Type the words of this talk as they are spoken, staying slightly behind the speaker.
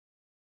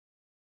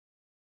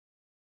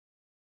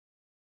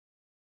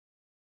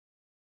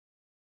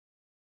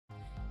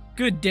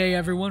Good day,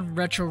 everyone.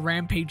 Retro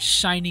Rampage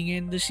signing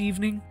in this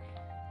evening.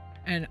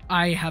 And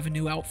I have a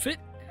new outfit.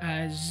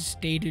 As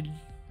stated in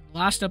the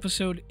last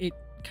episode, it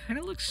kind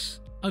of looks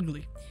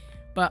ugly.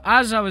 But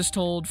as I was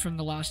told from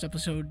the last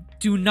episode,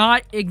 do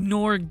not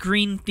ignore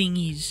green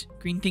thingies.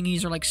 Green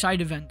thingies are like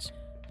side events.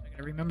 I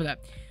gotta remember that.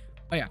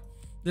 Oh yeah,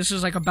 this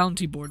is like a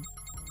bounty board.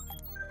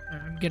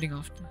 I'm getting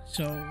off.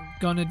 So,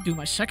 gonna do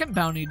my second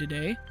bounty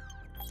today.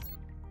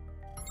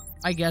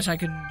 I guess I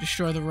can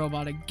destroy the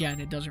robot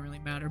again, it doesn't really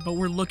matter. But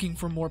we're looking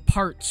for more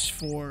parts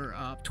for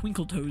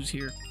Twinkletoes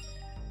here.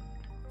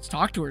 Let's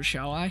talk to her,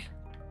 shall I? Do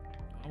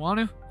I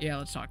want to? Yeah,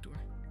 let's talk to her.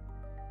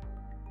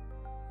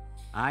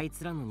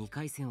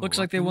 Looks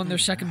like they won their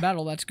second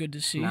battle, that's good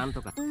to see.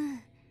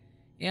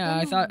 Yeah,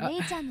 I thought...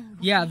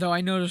 yeah, though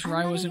I noticed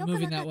Rai wasn't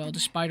moving that well,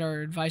 despite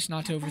our advice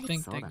not to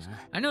overthink things.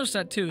 I noticed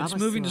that too. It's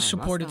moving to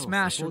support its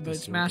master, but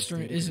its master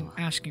isn't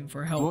asking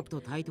for help.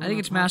 I think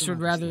its master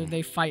would rather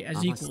they fight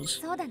as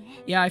equals.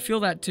 Yeah, I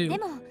feel that too.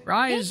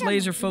 Rai is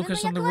laser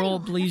focused on the role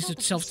it believes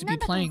itself to be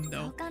playing,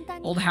 though.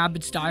 Old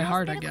habits die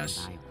hard, I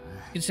guess.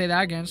 You can say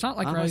that again. It's not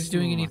like Rai's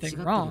doing anything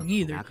wrong,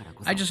 either.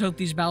 I just hope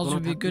these battles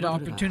will be a good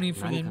opportunity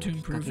for them to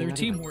improve their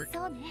teamwork.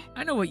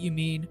 I know what you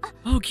mean.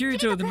 Oh,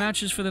 Kirito, the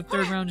matches for the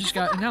third round just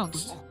got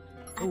announced.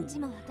 Oh.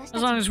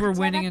 As long as we're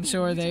winning and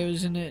so are they, it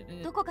was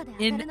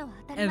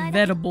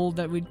inevitable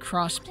that we'd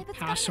cross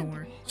paths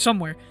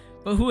somewhere.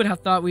 But who would have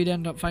thought we'd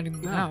end up fighting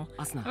them now?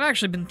 I've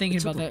actually been thinking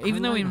about that.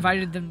 Even though we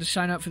invited them to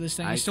sign up for this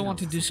thing, I still want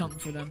to do something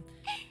for them.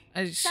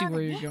 I see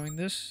where you're going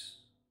this.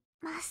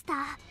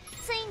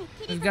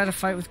 We've got to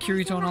fight with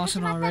Kirito and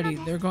Asuna already.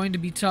 They're going to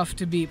be tough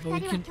to beat, but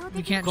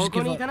we can't just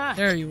give up.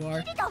 There you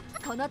are.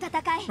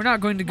 We're not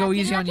going to go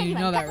easy on you, you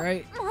know that,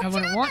 right? I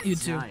wouldn't want you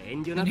to.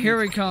 And here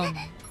we come.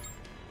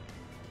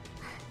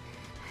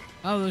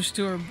 Oh, those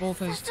two are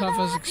both as tough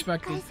as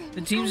expected.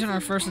 The teams in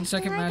our first and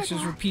second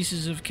matches were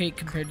pieces of cake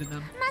compared to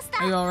them.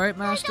 Are you alright,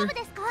 Master?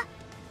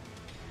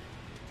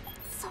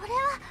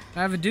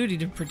 I have a duty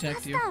to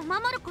protect you.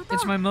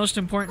 It's my most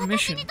important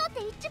mission.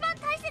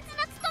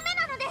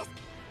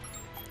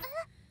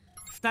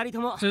 So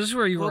this is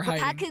where you were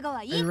hiding.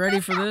 Are you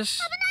ready for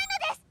this?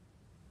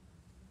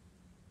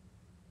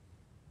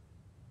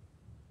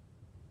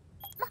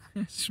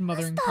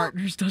 Smothering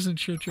partners doesn't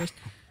show trust.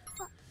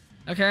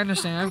 Okay, I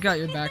understand. I've got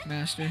your back,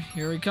 Master.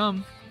 Here we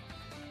come.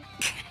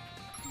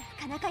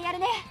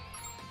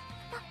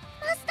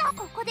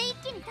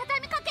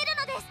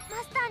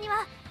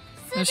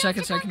 No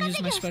seconds, I can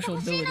use my special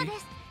ability.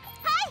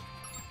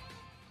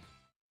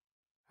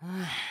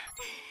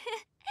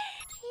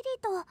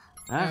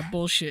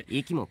 Bullshit.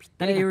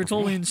 Hey, you were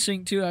totally in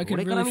sync too. I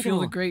could really feel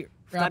the great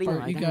rap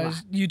art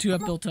you two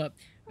have built up.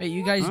 Wait,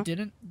 you guys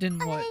didn't?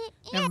 Didn't what?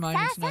 Never mind,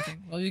 it's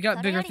nothing. Well, you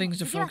got bigger things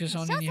to focus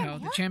on anyhow.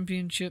 The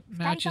championship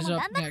match is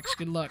up next.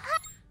 Good luck.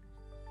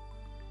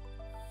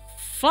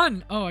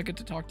 Fun! Oh, I get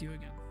to talk to you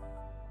again.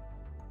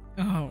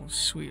 Oh,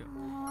 sweet.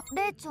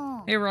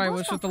 Hey, Rai,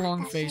 what's with the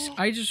long face?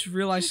 I just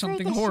realized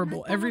something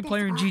horrible. Every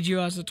player in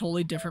GGO has a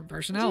totally different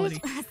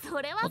personality.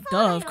 Well,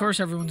 duh, of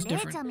course everyone's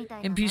different.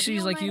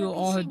 NPCs like you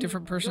all have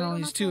different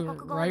personalities too,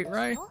 right,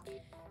 Rai?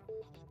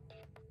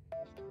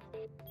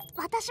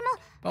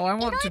 Well, I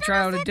want to try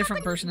out a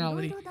different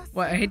personality.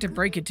 Well, I hate to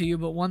break it to you,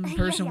 but one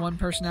person, one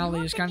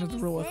personality is kind of the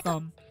rule of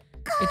thumb.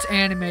 It's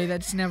anime,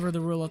 that's never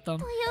the rule of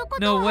thumb.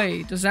 No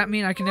way, does that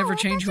mean I can never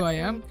change who I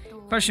am?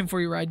 Question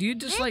for you, Rai, do you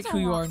dislike who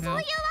you are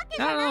now?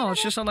 Not at all,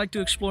 it's just I'd like to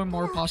explore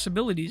more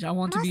possibilities. I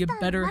want to be a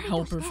better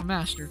helper for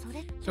Master.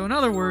 So in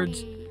other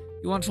words,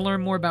 you want to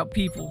learn more about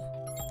people.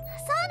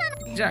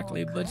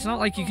 Exactly, but it's not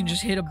like you can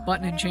just hit a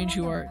button and change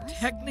who you are.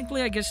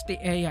 Technically, I guess the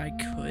AI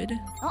could.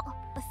 Oh,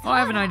 I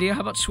have an idea.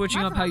 How about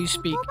switching up how you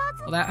speak?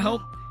 Will that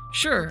help?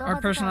 Sure,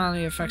 our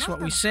personality affects what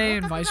we say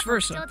and vice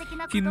versa.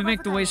 If you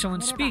mimic the way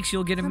someone speaks,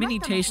 you'll get a mini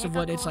taste of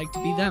what it's like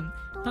to be them.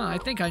 Huh, I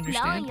think I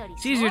understand.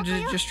 It's easier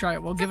to just try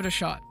it. Well, give it a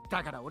shot.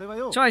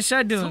 So I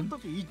said to him...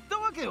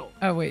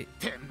 Oh, wait.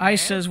 I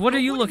says, what are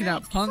you looking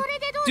at, punk?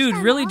 Dude,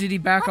 really? Did he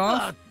back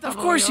off? Of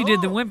course he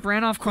did. The wimp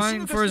ran off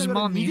crying for his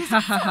mommy. Ha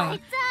ha ha.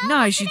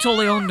 Nice, you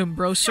totally owned him,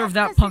 bro. Serve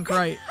that punk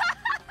right.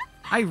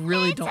 I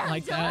really don't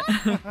like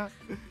that.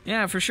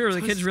 Yeah, for sure.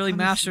 The kid's really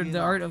mastered the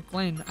art of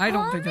playing. I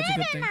don't think that's a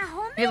good thing.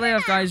 Hey,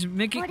 layoff guys.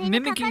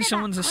 Mimicking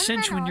someone's a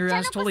cinch when you're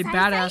as totally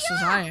badass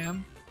as I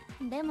am.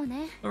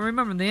 But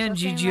remember, in the end,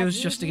 GGO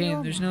is just a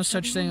game. There's no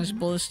such thing as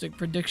ballistic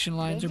prediction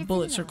lines or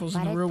bullet circles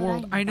in the real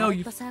world. I know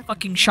you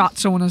fucking shot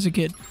someone as a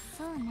kid.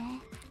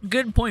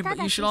 Good point, but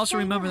you should also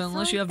remember that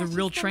unless you have the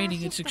real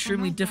training, it's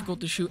extremely difficult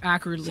to shoot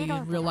accurately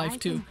in real life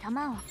too.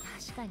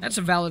 That's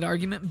a valid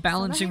argument.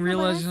 Balancing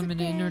realism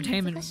and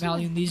entertainment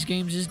value in these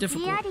games is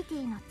difficult.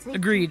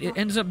 Agreed, it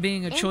ends up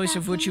being a choice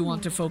of which you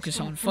want to focus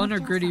on, fun or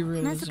gritty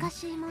realism.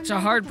 It's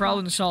a hard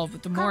problem to solve,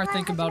 but the more I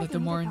think about it, the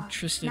more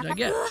interested I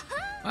get.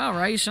 Wow,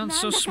 Rai, you sound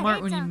so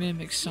smart when you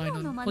mimic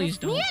Sinon. Please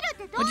don't.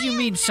 What do you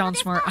mean, sound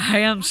smart? I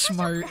am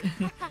smart.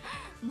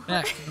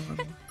 Back to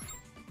normal.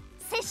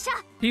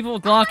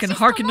 People glock and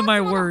hearken to my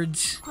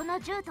words.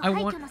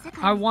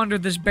 I wander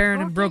this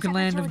barren and broken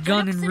land of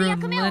gun and ruin,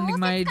 lending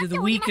my aid to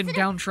the weak and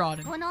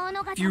downtrodden.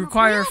 If you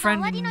require a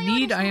friend in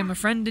need, I am a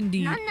friend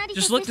indeed.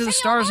 Just look to the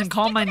stars and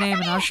call my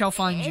name and I shall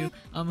find you.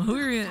 Who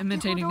are you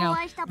imitating now?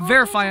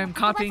 Verify I'm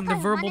copying the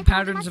verbal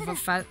patterns of a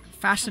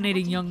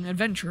fascinating young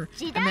adventurer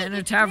I met in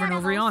a tavern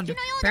over yonder.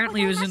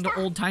 Apparently he was into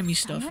old-timey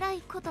stuff.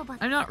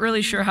 I'm not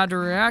really sure how to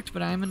react,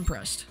 but I am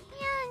impressed.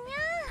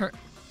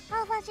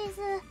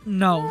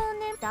 No.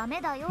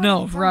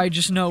 No, right,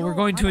 just no. We're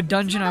going to a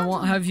dungeon. I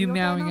won't have you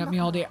meowing at me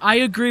all day. I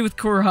agree with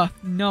Kura.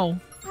 No.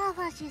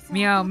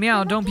 Meow,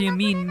 meow, don't be a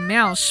mean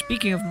mouse.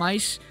 Speaking of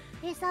mice,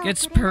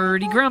 gets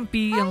pretty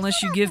grumpy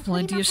unless you give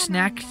plenty of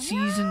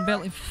snacksies and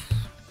belly.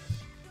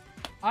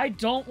 I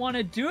don't want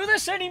to do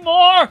this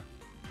anymore!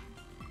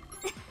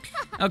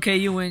 Okay,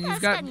 you win. You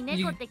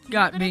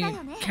got me,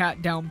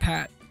 cat down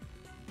pat.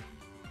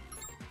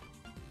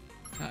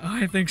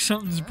 I think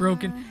something's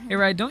broken. Hey,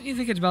 Rai, don't you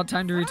think it's about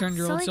time to return to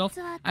your old self?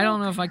 I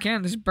don't know if I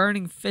can. This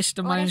burning fist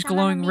of mine is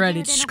glowing red.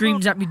 It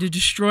screams at me to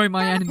destroy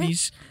my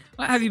enemies.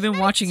 What, have you been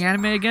watching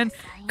anime again?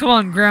 Come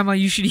on, Grandma.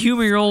 You should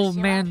humor your old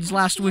man's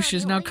last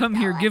wishes. Now come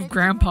here. Give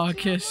Grandpa a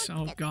kiss.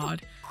 Oh,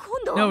 God.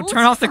 No,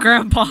 turn off the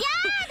Grandpa.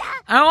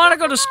 I don't want to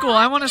go to school.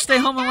 I want to stay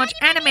home and watch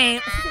anime.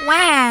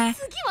 Wah.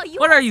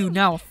 What are you,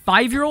 now, a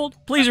 5-year-old?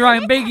 Please, Rai,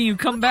 I'm begging you,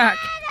 come back.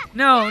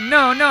 No,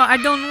 no, no, I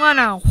don't want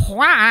to.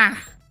 Wah.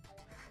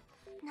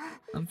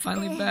 I'm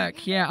finally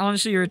back. Yeah,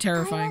 honestly, you're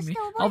terrifying me.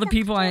 All the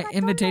people I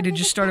imitated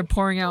just started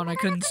pouring out and I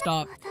couldn't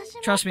stop.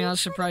 Trust me, I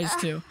was surprised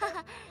too.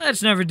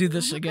 Let's never do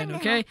this again,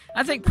 okay?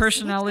 I think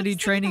personality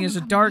training is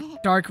a dark,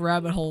 dark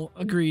rabbit hole.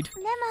 Agreed.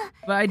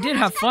 But I did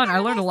have fun. I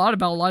learned a lot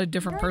about a lot of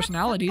different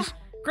personalities.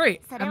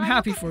 Great. I'm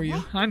happy for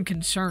you. I'm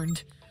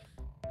concerned.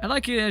 I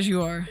like you as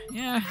you are.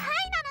 Yeah.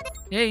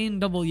 Yay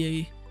and double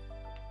yay.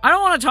 I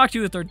don't want to talk to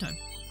you a third time.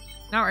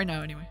 Not right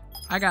now, anyway.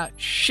 I got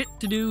shit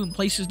to do and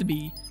places to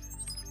be.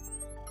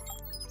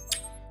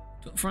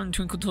 From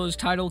twinkletoes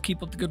title,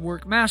 keep up the good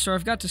work. Master,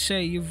 I've got to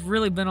say, you've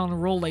really been on a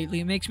roll lately.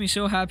 It makes me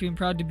so happy and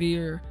proud to be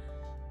your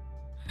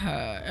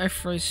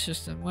F-phrase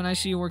system. When I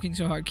see you working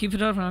so hard. Keep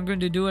it up and I'm going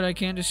to do what I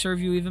can to serve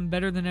you even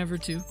better than ever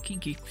too.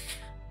 Kinky.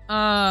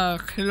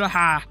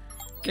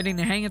 Getting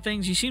the hang of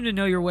things. You seem to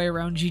know your way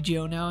around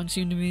GGO now and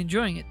seem to be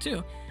enjoying it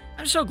too.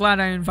 I'm so glad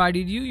I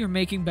invited you. You're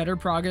making better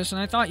progress than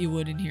I thought you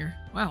would in here.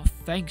 Wow,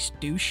 thanks,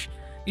 douche.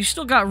 You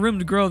still got room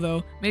to grow,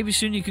 though. Maybe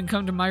soon you can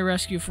come to my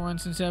rescue for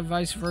once instead of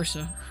vice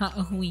versa.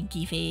 Ha,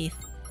 winky face.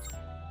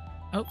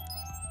 Oh,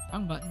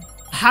 wrong button.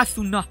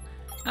 Hasuna.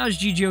 How's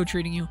GGO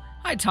treating you?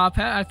 Hi, Top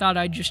Hat. I thought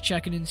I'd just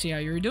check in and see how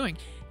you were doing.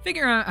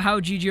 Figure out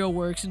how GGO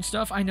works and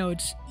stuff. I know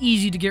it's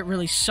easy to get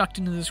really sucked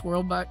into this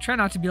world, but try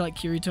not to be like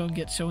Kirito and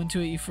get so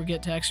into it you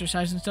forget to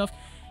exercise and stuff.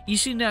 You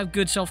seem to have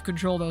good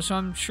self-control, though, so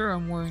I'm sure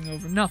I'm worrying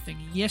over nothing.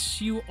 Yes,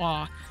 you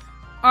are.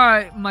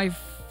 Alright, my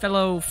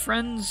fellow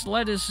friends,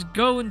 let us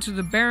go into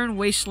the barren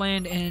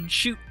wasteland and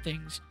shoot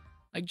things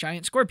like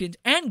giant scorpions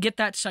and get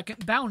that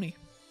second bounty.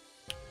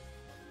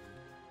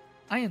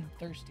 I am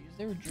thirsty. Is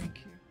there a drink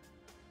here?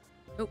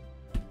 Nope.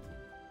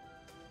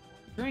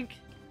 Drink.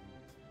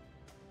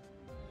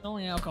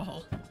 Only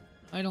alcohol.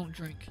 I don't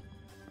drink.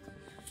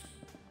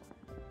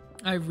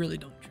 I really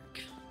don't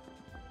drink.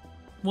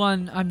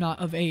 One, I'm not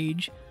of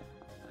age.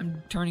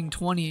 I'm turning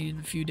 20 in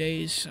a few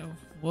days, so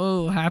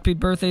whoa, happy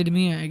birthday to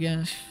me, I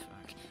guess.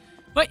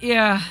 But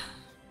yeah,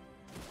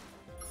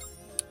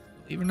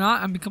 believe it or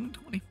not, I'm becoming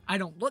 20. I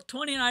don't look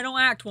 20 and I don't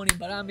act 20,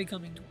 but I'm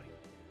becoming 20.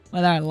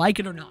 Whether I like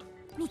it or not.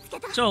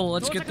 So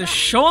let's get this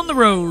show on the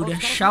road,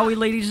 shall we,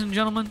 ladies and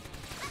gentlemen?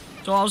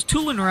 So I was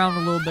tooling around a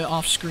little bit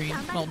off screen.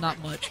 Well,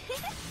 not much.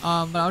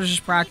 But I was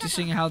just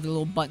practicing how the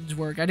little buttons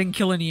work. I didn't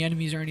kill any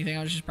enemies or anything.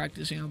 I was just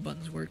practicing how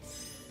buttons work.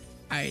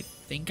 I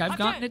think I've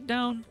gotten it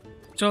down.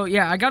 So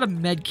yeah, I got a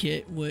med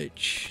kit,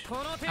 which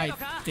I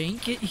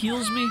think it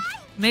heals me.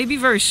 Maybe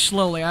very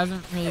slowly. I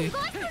haven't really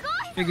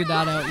figured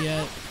that out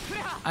yet.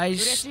 I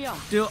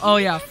still... Oh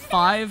yeah,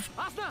 5.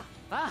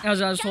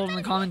 As I was told in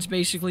the comments,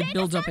 basically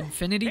builds up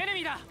infinity.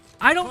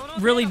 I don't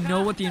really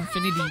know what the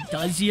infinity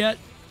does yet.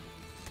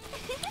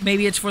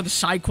 Maybe it's for the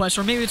side quest,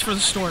 or maybe it's for the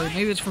story.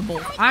 Maybe it's for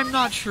both. I'm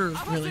not sure,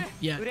 really,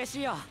 yet.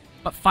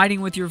 But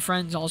fighting with your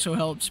friends also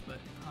helps, but...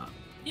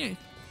 yeah.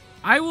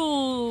 I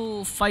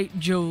will fight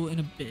Joe in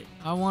a bit.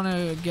 I want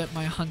to get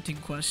my hunting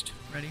quest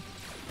ready.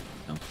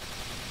 No.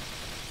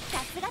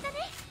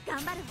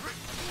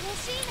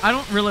 I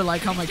don't really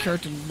like how my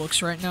character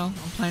looks right now.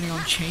 I'm planning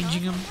on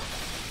changing him.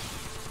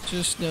 It's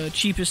just the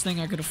cheapest thing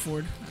I could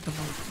afford at the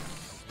moment.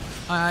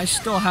 I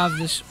still have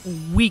this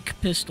weak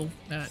pistol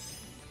that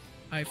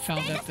I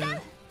found at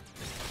the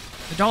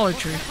Dollar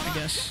Tree, I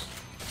guess.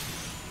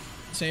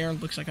 This AR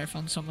looks like I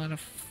found something at a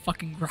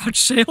fucking garage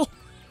sale.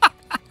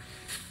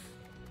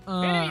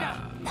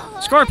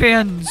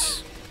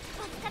 Scorpions!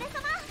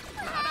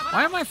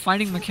 Why am I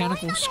fighting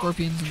mechanical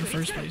scorpions in the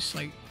first place?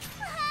 Like,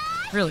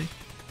 really?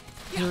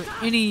 Is there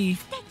any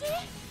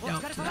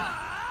doubt to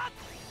that?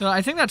 So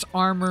I think that's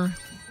armor.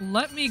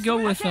 Let me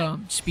go with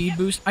speed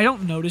boost. I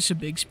don't notice a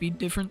big speed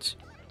difference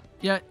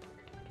yet.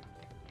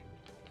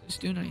 this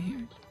dude right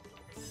here.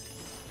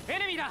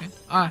 Okay.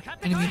 Ah,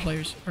 enemy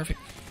players. Perfect.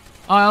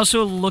 I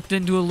also looked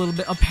into a little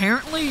bit.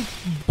 Apparently,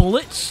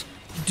 bullets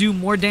do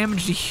more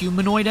damage to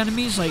humanoid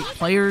enemies, like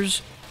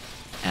players.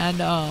 And,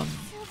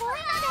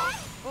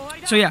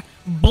 so yeah,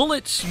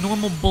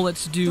 normal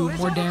bullets do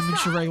more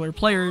damage to regular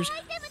players,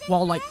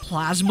 while, like,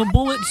 plasma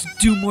bullets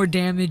do more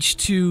damage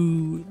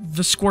to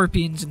the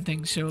scorpions and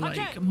things, so,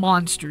 like,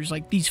 monsters,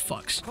 like these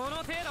fucks.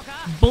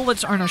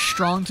 Bullets aren't as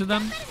strong to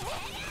them.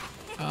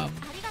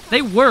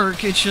 They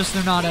work, it's just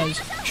they're not as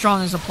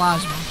strong as the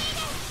plasma.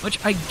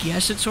 Which I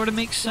guess it sort of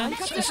makes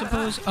sense, I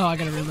suppose. Oh, I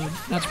gotta reload.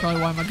 That's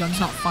probably why my gun's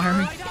not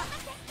firing.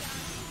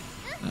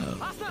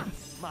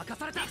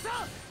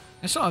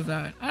 I saw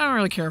that. I don't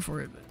really care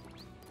for it, but...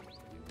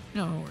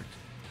 No, it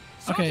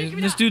works. Okay,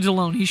 this dude's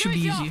alone. He should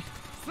be easy.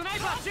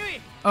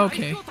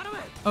 Okay.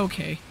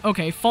 Okay.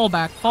 Okay, fall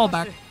back. Fall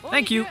back.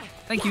 Thank you.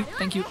 Thank you.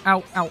 Thank you.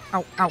 Ow, ow,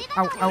 ow, ow,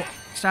 ow, ow.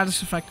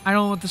 Status effect. I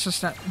don't know what this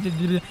is. I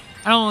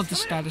don't know what the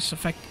status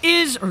effect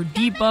is or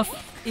debuff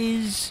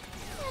is.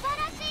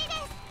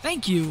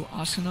 Thank you,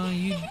 Asuna.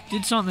 You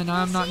did something.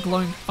 I'm not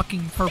glowing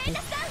fucking purple.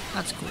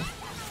 That's cool.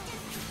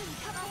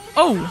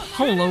 Oh,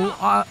 hello.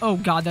 Oh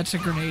god, that's a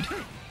grenade.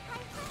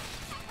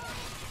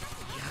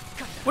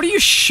 What are you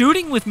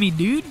shooting with me,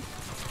 dude?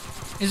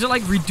 Is it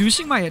like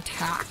reducing my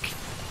attack?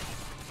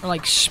 Or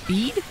like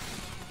speed?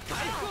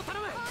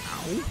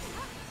 Ow.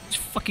 Just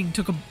fucking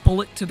took a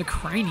bullet to the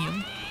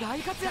cranium.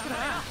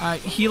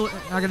 Alright, heal.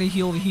 I gotta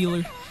heal the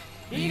healer.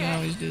 You can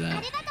always do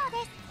that.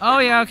 Oh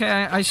yeah, okay,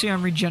 I see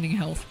I'm regenning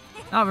health.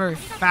 Not very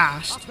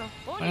fast,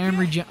 but I am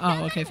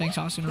oh, okay, thanks,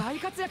 Asuna.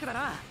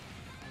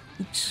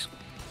 Oops.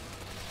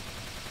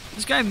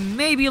 This guy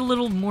may be a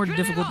little more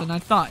difficult than I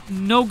thought.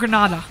 No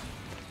Granada.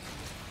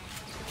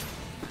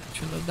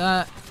 Reload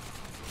that.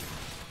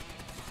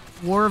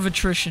 War of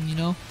attrition, you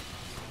know?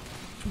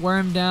 Just wear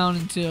him down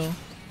until...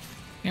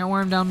 Can't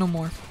wear him down no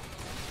more.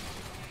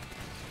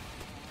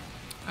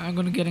 I'm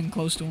gonna get in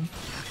close to him.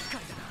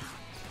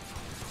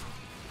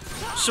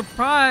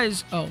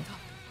 Surprise! Oh.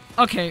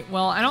 Okay,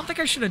 well, I don't think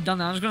I should have done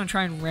that. I was gonna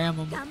try and ram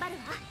him.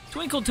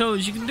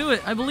 Twinkletoes, you can do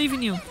it. I believe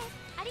in you.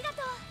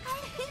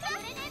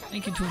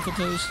 Thank you,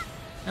 Twinkletoes.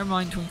 Never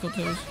mind,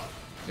 Twinkletoes.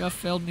 You have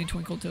failed me,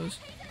 Twinkletoes.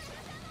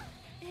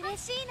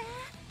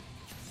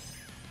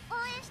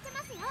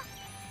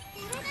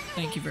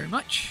 Thank you very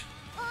much.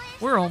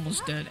 We're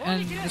almost dead,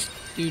 and this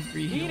dude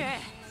rehealed.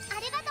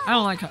 I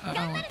don't like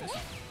this.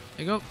 There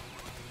you go.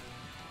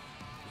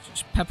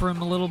 Just pepper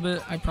him a little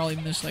bit. I probably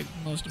missed like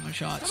most of my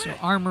shots. So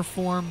armor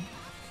form.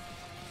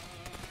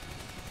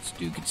 This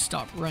dude could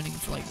stop running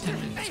for like 10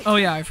 minutes. Oh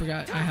yeah, I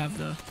forgot. I have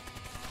the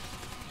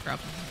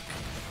grappling hook.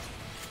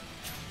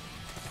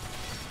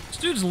 This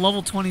dude's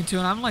level 22,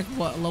 and I'm like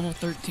what, level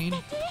 13?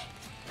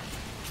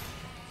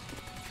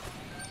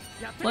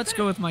 Let's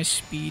go with my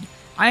speed.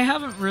 I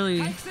haven't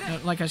really,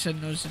 like I said,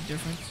 noticed a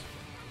difference.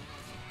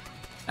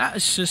 That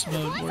assist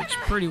mode works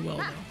pretty well,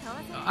 though.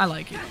 I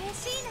like it.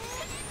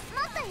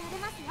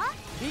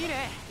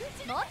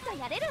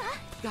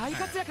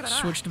 Right,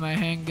 switch to my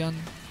handgun.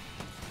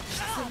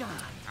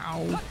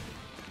 Ow.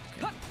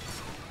 Okay.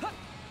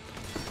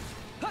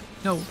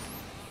 No.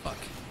 Fuck.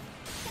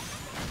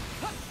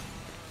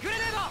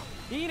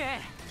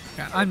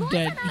 Okay, I'm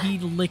dead. He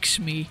licks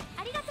me.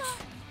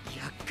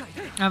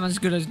 I'm as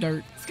good as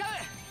dirt.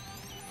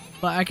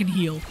 But I can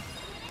heal.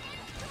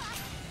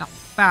 Not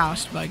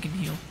fast, but I can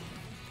heal.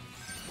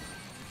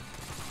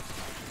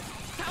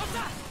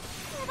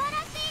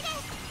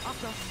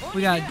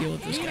 We gotta deal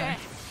with this guy.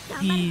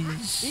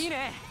 He's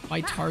my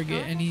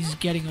target and he's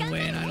getting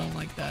away and I don't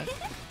like that.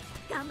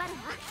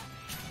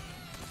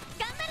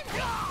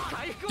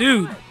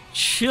 Dude,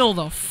 chill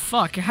the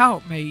fuck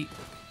out, mate.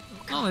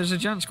 Oh, there's a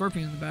giant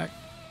scorpion in the back.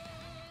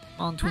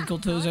 Come on,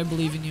 Twinkletoes, I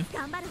believe in you.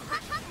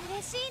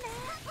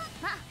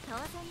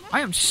 I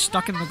am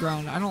stuck in the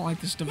ground. I don't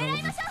like this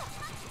development.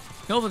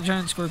 Kill the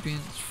giant scorpion.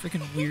 It's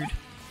freaking weird.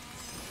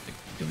 Like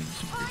doing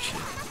some weird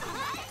shit.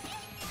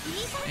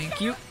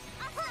 Thank you.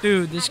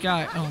 Dude, this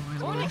guy. Oh my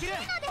lord.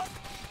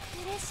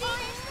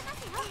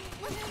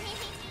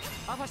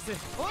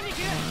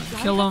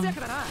 Kill him.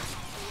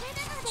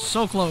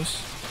 So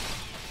close.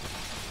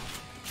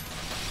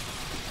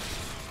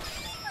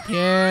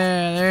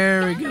 Yeah,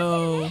 there we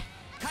go.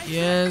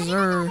 Yes,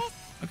 sir.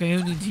 Okay,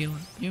 who needs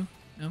healing? You?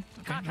 No?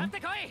 Okay, no.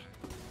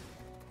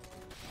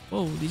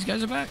 Whoa, these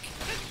guys are back.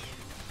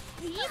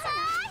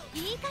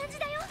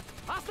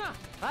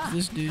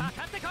 This dude.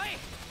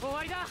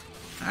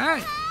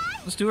 Alright,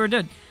 let's do her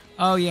dead.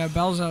 Oh yeah,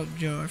 Bell's out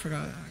Joe. I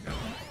forgot. I got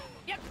one.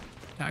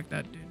 Attack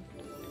that dude.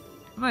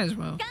 I might as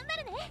well.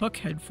 Hook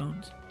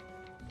headphones.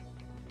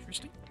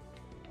 Interesting.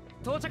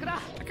 That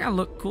kind of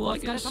look cool, I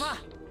guess.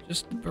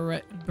 Just the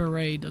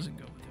beret doesn't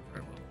go with it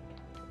very well.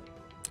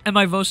 And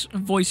my voice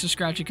is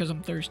scratchy because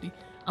I'm thirsty.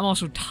 I'm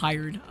also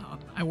tired.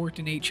 I worked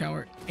an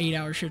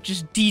 8-hour shift.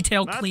 Just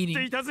detail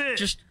cleaning.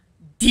 Just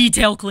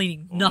detail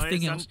cleaning.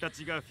 Nothing else.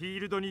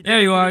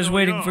 There you are. I was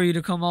waiting for you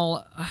to come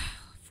all...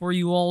 for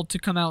you all to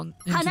come out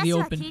into the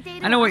open.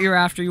 I know what you're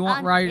after. You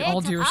want Riot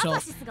all to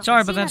yourself.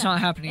 Sorry, but that's not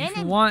happening. If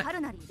you want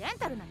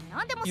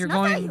You're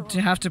going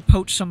to have to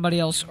poach somebody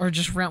else or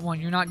just rent one.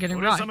 You're not getting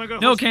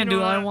right. No, can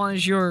do. All I want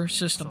is your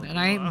system, and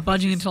I ain't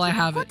budging until I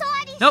have it.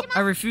 Nope,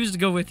 I refuse to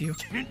go with you.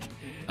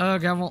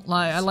 Ugh, I won't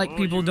lie. I like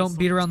people who don't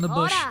beat around the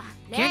bush.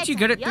 Can't you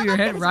get it through your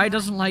head? Rai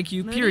doesn't like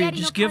you, period.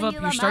 Just give up.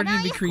 You're starting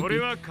to be creepy.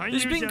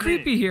 It's being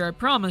creepy here, I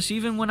promise.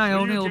 Even when I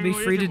own it, it'll be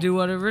free to do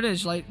whatever it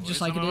is,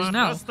 just like it is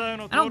now.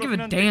 I don't give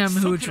a damn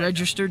who it's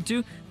registered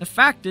to. The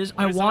fact is,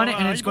 I want it,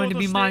 and it's going to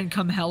be mine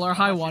come hell or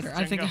high water.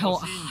 I think hell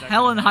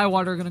and high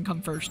water are going to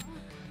come first.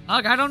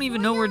 Look, I don't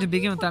even know where to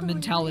begin with that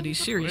mentality,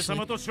 seriously.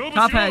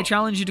 Top Hat, I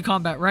challenge you to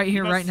combat right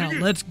here, right now.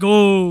 Let's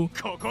go!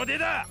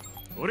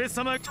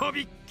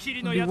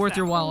 It'll be worth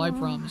your while, I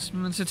promise.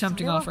 It's a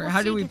tempting offer.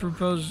 How do we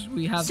propose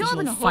we have this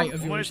little fight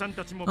of yours?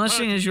 Well,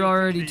 seeing as you're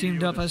already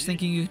teamed up, I was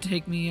thinking you could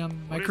take me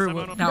my crew.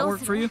 Would that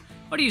work for you?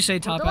 What do you say,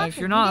 Top Hat? If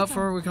you're not up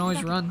for it, we can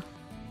always run.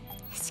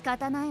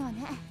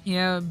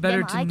 Yeah,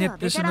 better to nip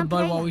this in the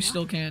bud while we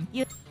still can.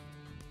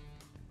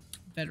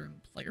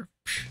 Veteran player.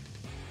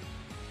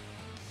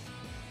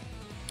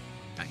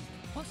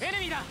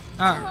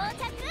 Alright.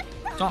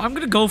 So I'm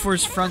gonna go for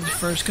his friends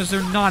first because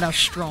they're not as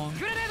strong.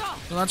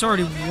 So that's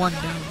already one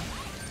down.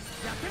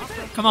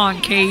 Come on,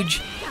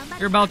 Cage.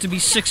 You're about to be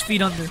 6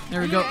 feet under.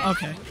 There we go.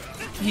 Okay.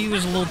 He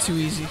was a little too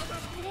easy.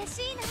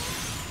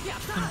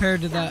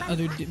 Compared to that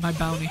other my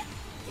bounty.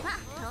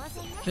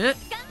 Hit?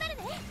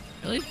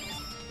 Really?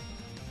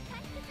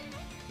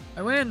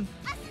 I win.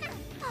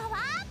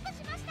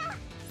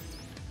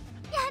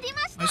 Am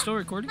I still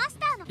recording?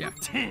 Yeah.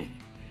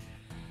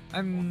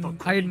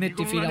 I admit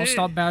defeat. I'll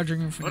stop badgering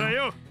him for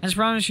now. As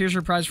promised, here's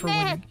your prize for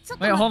winning.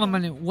 Wait, hold on a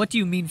minute. What do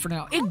you mean for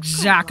now?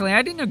 Exactly.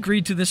 I didn't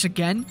agree to this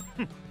again.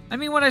 I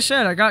mean what I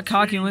said. I got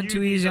cocky and went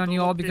too easy on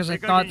you all because I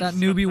thought that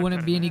newbie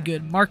wouldn't be any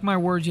good. Mark my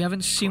words, you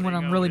haven't seen what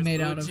I'm really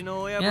made out of.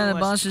 Yeah, the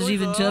boss is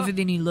even tougher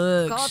than he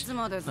looks.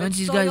 Once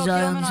he's got his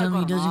eye on something,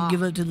 he doesn't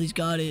give up till he's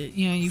got it.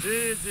 Yeah, you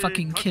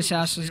fucking kiss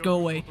asses. Go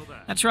away.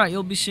 That's right.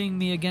 You'll be seeing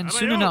me again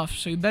soon enough,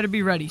 so you better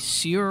be ready.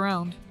 See you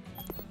around.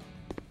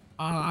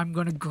 I'm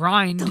gonna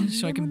grind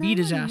so I can beat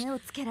his ass.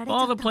 Of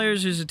all the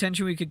players whose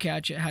attention we could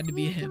catch, it had to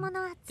be him.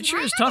 It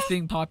sure is tough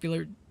being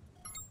popular.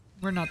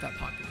 We're not that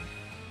popular.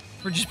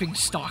 We're just being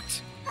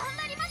stalked.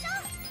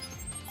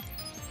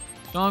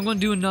 So I'm gonna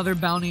do another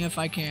bounty if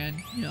I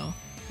can, you know.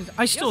 'Cause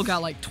I still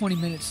got like 20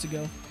 minutes to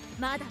go.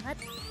 Oh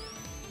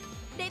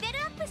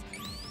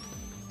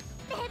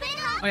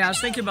yeah, I was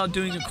thinking about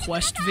doing a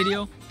quest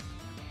video.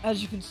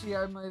 As you can see,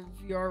 I have my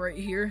VR right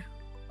here.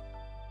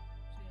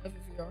 I have a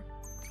VR.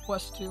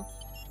 Quest 2.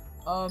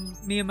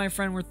 Me and my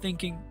friend were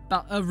thinking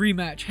about a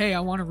rematch. Hey, I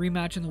want a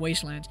rematch in the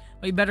Wastelands.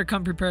 But you better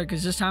come prepared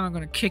because this time I'm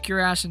going to kick your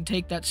ass and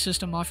take that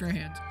system off your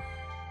hands.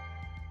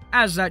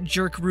 As that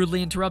jerk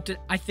rudely interrupted,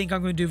 I think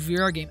I'm going to do a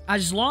VR game.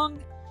 As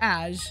long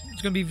as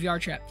it's going to be VR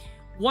chat.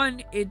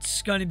 One,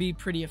 it's going to be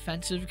pretty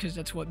offensive because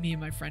that's what me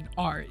and my friend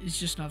are. It's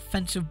just an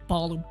offensive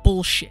ball of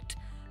bullshit.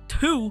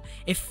 Two,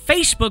 if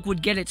Facebook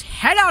would get its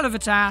head out of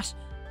its ass,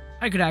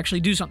 I could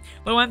actually do something.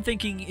 But what I'm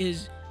thinking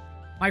is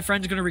my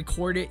friend's going to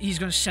record it. He's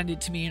going to send it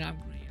to me and I'm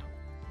going to,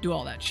 do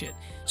all that shit.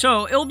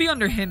 So it'll be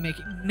under him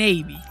making,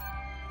 maybe,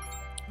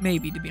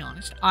 to be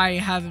honest. I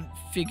haven't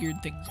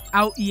figured things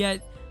out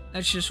yet.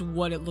 That's just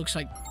what it looks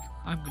like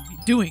I'm going to be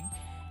doing.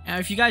 And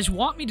if you guys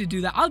want me to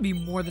do that, I'll be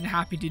more than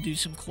happy to do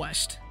some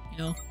quest,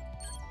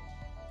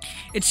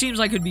 It seems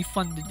like it'd be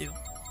fun to do.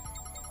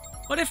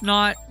 But if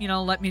not,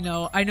 let me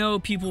know. I know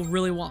people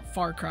really want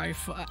Far Cry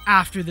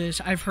after this.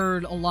 I've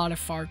heard a lot of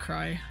Far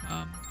Cry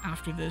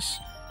after this.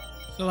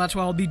 So that's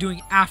what I'll be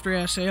doing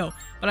after SAO.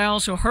 But I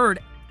also heard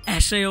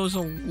SAO is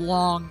a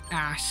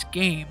long-ass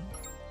game.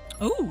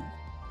 Oh,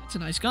 that's a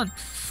nice gun.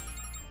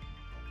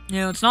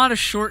 It's not a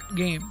short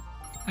game.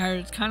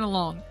 It's kind of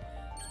long.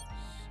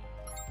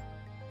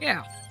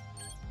 Yeah.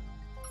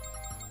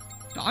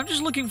 So I'm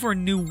just looking for a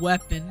new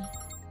weapon.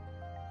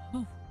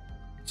 Oh,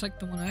 it's like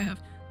the one I have.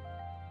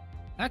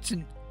 That's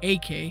an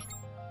AK. I'm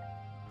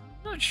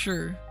not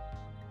sure.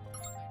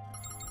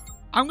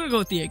 I'm gonna go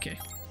with the AK.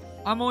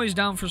 I'm always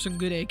down for some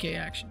good AK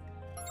action.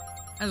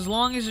 As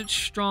long as it's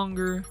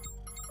stronger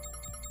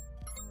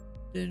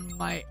than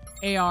my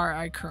AR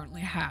I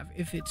currently have.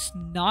 If it's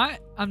not,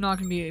 I'm not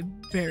going to be a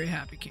very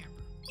happy camper.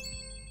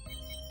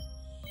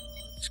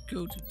 Let's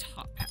go to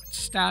Top Hat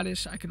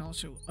status. I can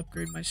also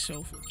upgrade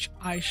myself, which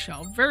I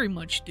shall very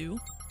much do.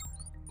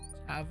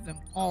 Have them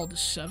all to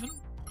 7.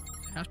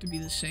 They have to be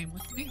the same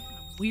with me.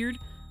 I'm weird.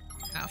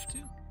 I have to.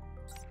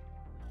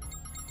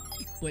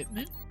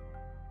 Equipment.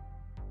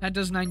 That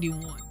does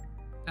 91.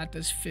 That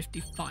does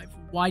 55.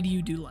 Why do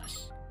you do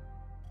less?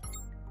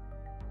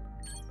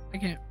 I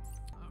can't.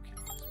 Okay.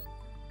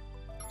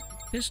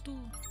 Pistol.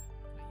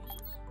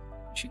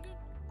 Machine gun?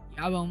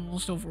 Yeah, I'm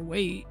almost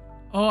overweight.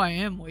 Oh, I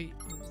am weight.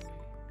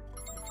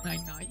 Can I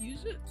not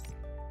use it?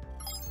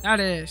 That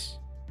is.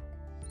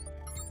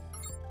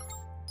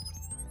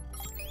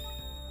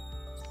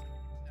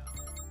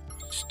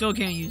 No. Still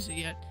can't use it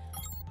yet.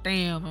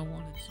 Damn, I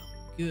wanted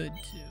something good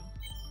too.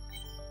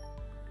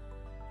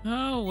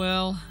 Oh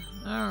well.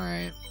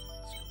 Alright.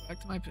 Let's go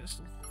back to my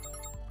pistol.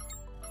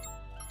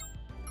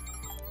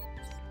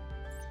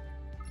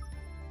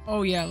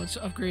 Oh yeah, let's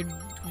upgrade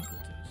Twinkletoes.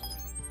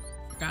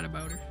 Forgot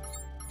about her.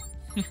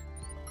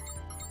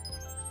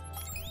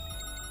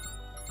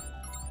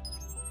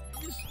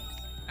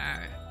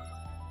 Alright.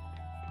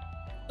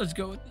 Let's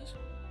go with this.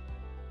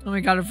 And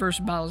we got our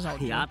first battles out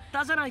here.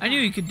 I knew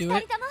you could do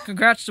it.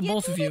 Congrats to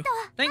both of you.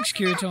 Thanks,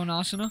 Kirito and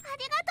Asuna.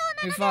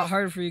 We fought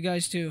hard for you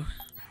guys too.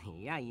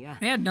 I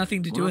had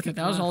nothing to do with it.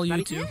 That was all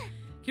you two.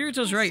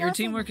 Kirito's right. Your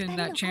teamwork in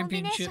that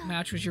championship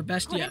match was your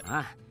best yet.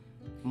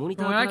 From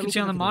what I can see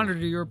on the monitor,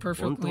 you were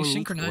perfectly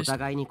synchronized.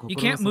 You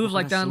can't move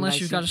like that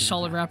unless you've got a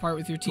solid rap art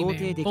with your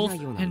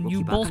teammate.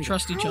 You both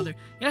trust each other.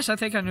 Yes, I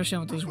think I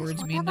understand what those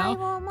words mean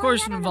now. Of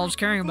course, it involves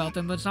caring about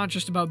them, but it's not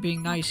just about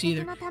being nice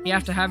either. You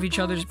have to have each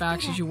other's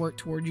backs as you work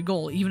toward your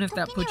goal, even if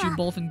that puts you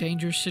both in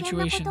dangerous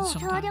situations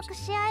sometimes.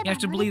 You have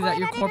to believe that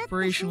your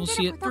corporation will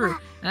see it through,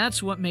 and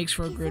that's what makes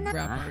for a good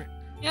rap art.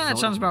 Yeah, that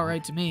sounds about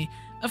right to me.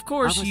 Of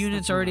course,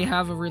 units already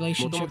have a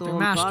relationship, they're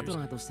masters.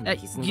 That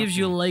gives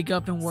you a leg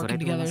up in working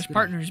together as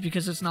partners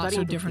because it's not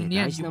so different in the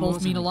end. You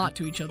both mean a lot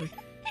to each other.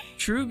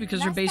 True,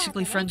 because you're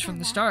basically friends from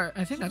the start.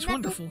 I think that's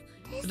wonderful.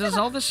 But does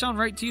all this sound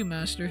right to you,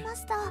 Master?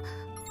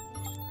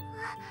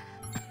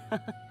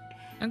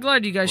 I'm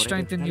glad you guys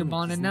strengthened your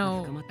bond and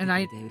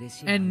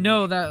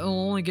know that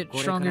it'll only get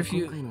stronger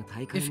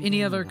if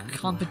any other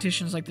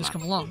competitions like this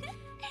come along.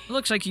 It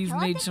looks like you've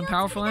made some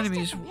powerful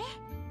enemies,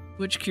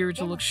 which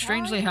Kirito looks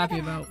strangely happy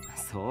about.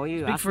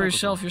 Speak for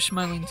yourself, you're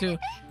smiling too.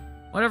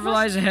 Whatever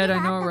lies ahead, I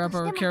know a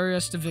rapper will carry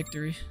us to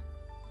victory.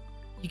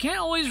 You can't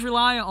always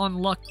rely on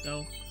luck,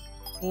 though.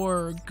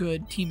 Or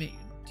good teamwork.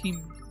 There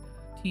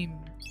we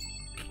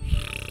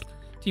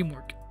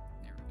go.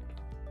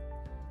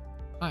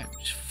 I'm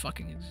just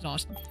fucking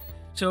exhausted.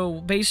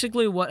 So,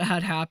 basically what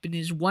had happened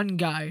is one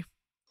guy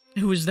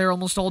who was there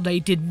almost all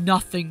day did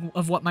nothing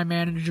of what my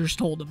managers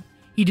told him.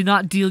 He did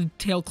not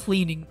detail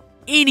cleaning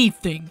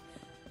anything.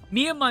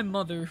 Me and my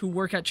mother, who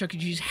work at Chuck E.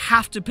 Cheese,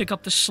 have to pick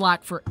up the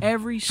slack for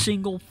every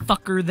single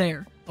fucker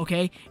there,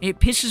 okay? It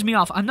pisses me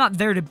off. I'm not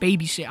there to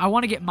babysit. I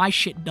want to get my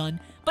shit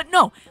done. But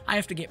no, I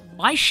have to get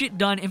my shit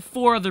done and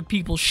 4 other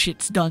people's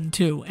shit's done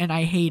too, and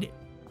I hate it.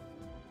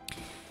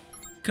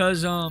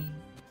 Because, a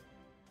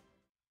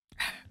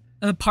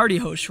party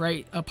host,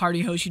 right? A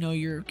party host, you know,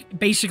 you're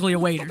basically a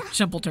waiter.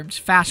 Simple terms.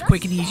 Fast,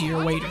 quick, and easy,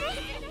 you're a waiter.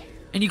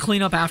 And you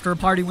clean up after a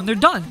party when they're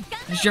done.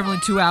 It's generally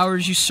 2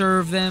 hours. You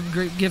serve them,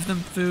 give them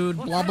food,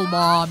 blah, blah,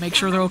 blah, make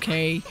sure they're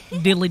okay,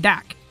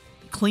 diddly-dack.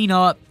 Clean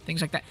up, things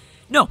like that.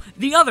 No,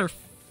 the other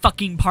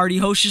fucking party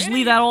hosts just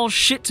leave that all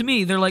shit to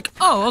me. They're like,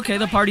 oh, okay,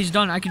 the party's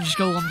done. I can just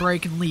go on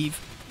break and leave.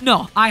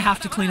 No, I have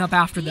to clean up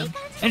after them.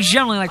 And it's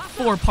generally like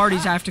 4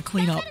 parties I have to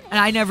clean up. And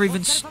I never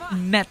even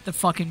met the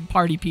fucking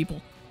party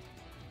people.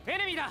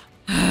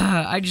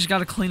 I just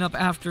gotta clean up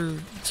after.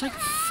 It's like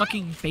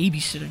fucking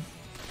babysitting.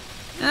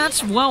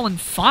 That's well and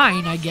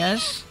fine, I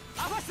guess.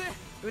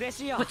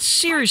 But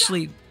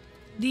seriously,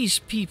 these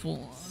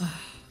people...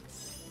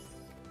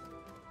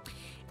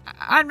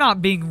 I'm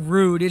not being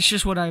rude, it's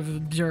just what I've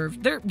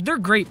observed. They're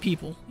great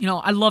people. You know,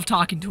 I love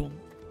talking to them.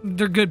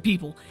 They're good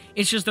people.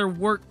 It's just their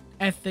work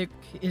ethic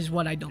is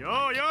what I don't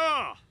like.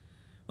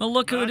 Well,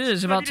 look who it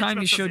is. About time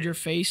you showed your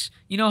face.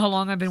 You know how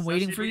long I've been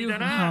waiting for you?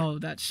 Oh,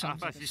 that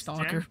sounds like a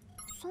stalker.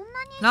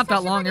 Not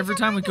that long. Every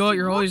time we go out,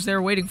 you're always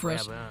there waiting for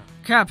us.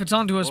 Crap, it's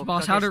on to us,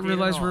 boss. How did it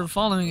realize we were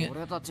following it?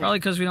 Probably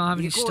because we don't have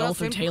any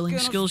stealth or tailing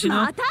skills, you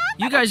know?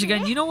 You guys,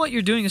 again, you know what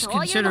you're doing is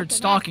considered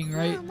stalking,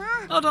 right?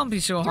 Oh, don't be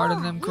so hard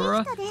on them,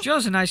 Kura.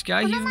 Joe's a nice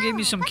guy. He even gave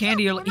me some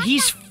candy.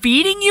 He's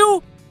feeding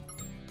you?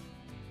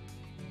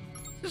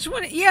 Since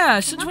when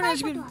has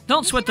he been...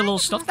 Don't sweat the little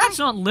stuff. That's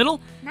not little.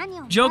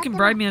 Joe can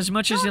bribe me as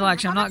much as he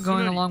likes. I'm not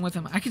going along with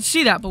him. I can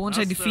see that, but once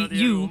I defeat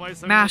you,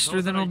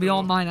 Master, then it'll be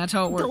all mine. That's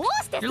how it works.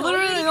 You're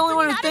literally the only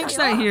one who thinks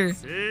that here.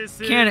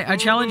 Can it? I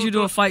challenge you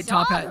to a fight,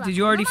 Top Hat. Did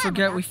you already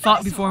forget we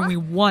fought before and we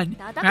won?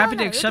 I'm happy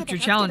to accept your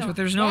challenge, but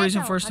there's no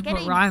reason for us to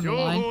put Ryan on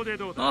the line.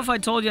 Well, if I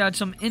told you I had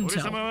some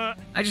intel.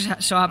 I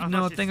just so happen to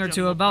know a thing or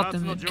two about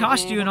them. It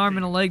cost you an arm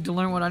and a leg to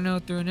learn what I know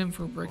through an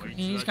info breaker. Yeah,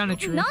 he's kind of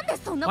true.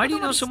 Why do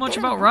you know so much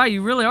about Ryan?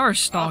 You really are a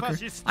stalker.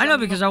 I know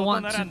because I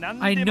want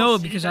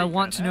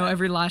to know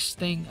every last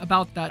thing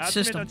about that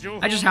system.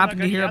 I just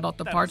happened to hear about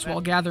the parts while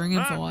gathering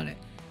info on it.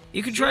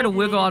 You can try to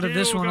wiggle out of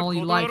this one all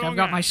you like. I've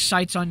got my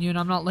sights on you and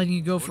I'm not letting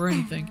you go for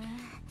anything.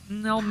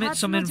 I'll admit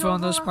some info on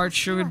those parts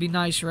sure would be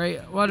nice,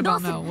 right? What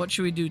about now? What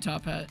should we do,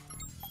 Top Hat?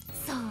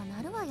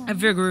 I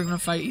figure we're gonna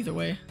fight either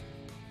way.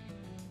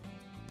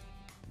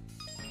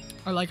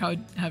 I like how I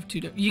have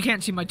you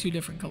can't see my 2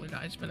 different colored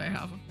eyes, but I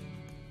have them.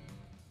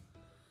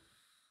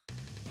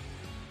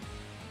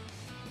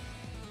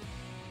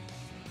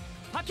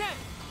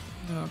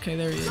 Okay,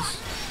 there he is.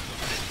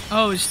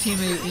 Oh, his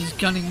teammate is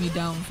gunning me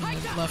down from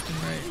the left and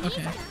right.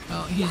 Okay.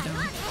 Oh, he's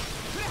down.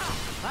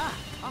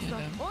 He's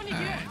down.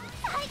 Alright.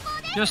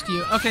 Just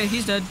you. Okay,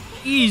 he's dead.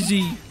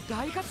 Easy.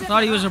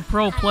 Thought he was a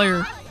pro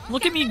player.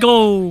 Look at me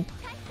go.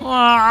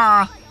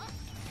 Ah.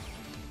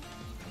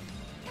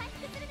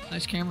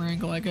 Nice camera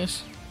angle, I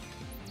guess.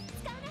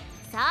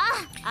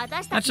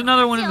 That's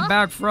another one in the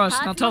bag for us.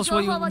 Now tell us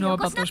what you know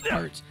about those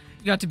parts.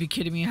 You got to be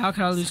kidding me. How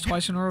could I lose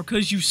twice in a row?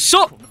 Because you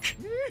suck!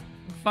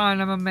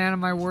 Fine, I'm a man of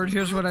my word.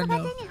 Here's what I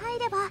know.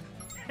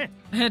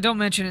 Don't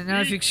mention it.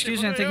 Now, if you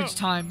excuse me, I think it's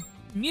time.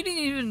 You didn't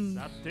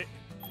even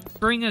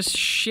bring us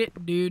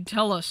shit, dude.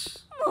 Tell us.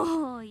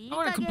 I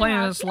want to complain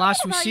about this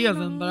last we see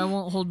of him, but I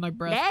won't hold my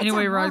breath.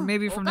 Anyway, Ride,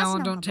 maybe from now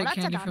on don't take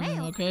candy from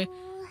him, okay?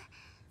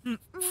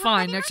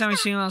 Fine, next time I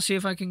see him, I'll see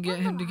if I can get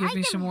him to give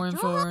me some more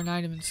info or an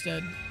item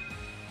instead.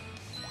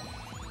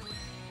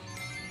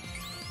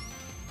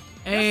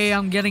 Hey,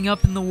 I'm getting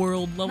up in the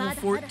world, level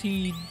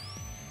 14.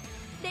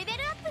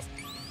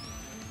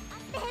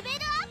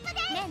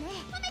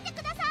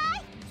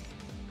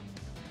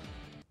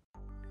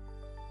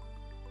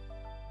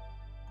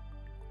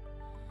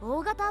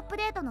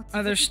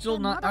 Are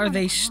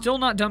they still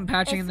not done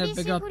patching in the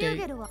big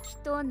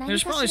update?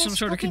 There's probably some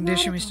sort of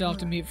condition we still have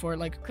to meet for it,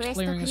 like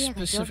clearing a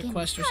specific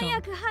quest or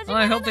something. Well,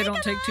 I hope they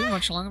don't take too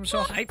much long. I'm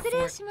so hyped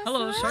for it.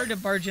 Hello, sorry to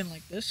barge in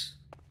like this.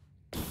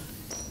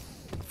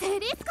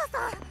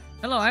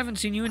 Hello, I haven't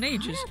seen you in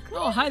ages.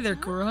 Oh, hi there,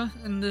 Kura.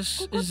 And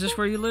is this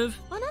where you live?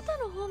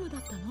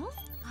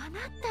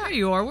 There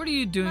you are. What are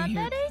you doing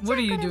here? What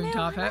are you doing,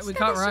 Top Hat? We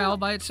caught Rai all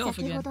by itself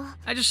again.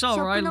 I just saw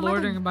Rai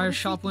loitering by her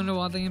shop window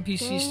while the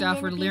NPC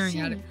staff were leering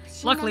at it.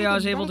 Luckily, I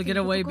was able to get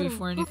away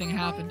before anything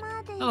happened.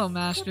 Hello,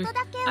 Master.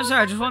 I'm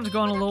sorry, I just wanted to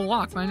go on a little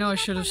walk, but I know I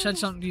should have said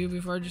something to you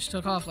before I just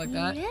took off like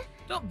that.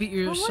 Don't beat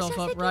yourself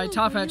up, Rai.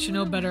 Top Hat should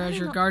know better as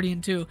your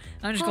guardian, too.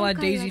 I'm just glad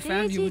Daisy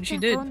found you when she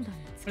did.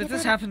 But if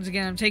this happens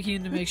again, I'm taking you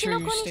to make sure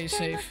you stay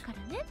safe.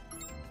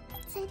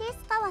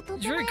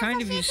 It's very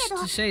kind of you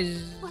to say,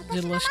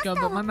 Ziliska,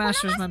 but my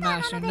master is my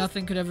master, and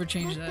nothing could ever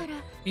change that.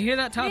 You hear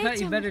that, Top Hat?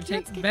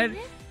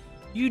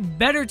 You'd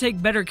better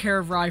take better care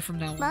of Rai from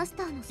now on.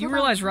 You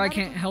realize Rai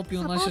can't help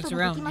you unless it's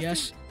around,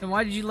 yes? Then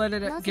why did you let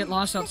it get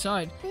lost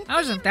outside? I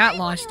wasn't that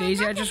lost,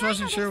 Daisy. I just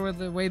wasn't sure where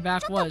the way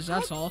back was,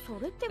 that's all.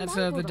 That's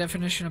the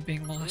definition of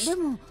being lost.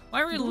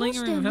 Why were you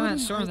lingering with him at the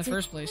store in the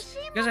first place?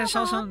 Because I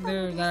saw something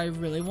there that I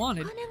really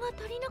wanted.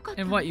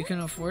 And what, you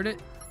couldn't afford it?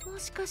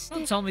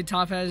 Don't tell me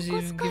Top Hat is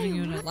even giving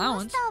you an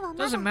allowance.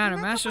 Doesn't matter,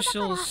 Master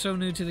still is so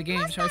new to the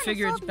game, so I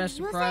figure it's best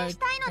to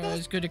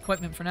prioritize good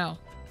equipment for now.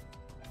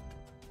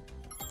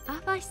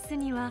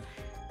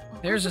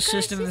 There's a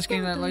system in this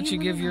game that lets you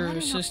give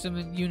your system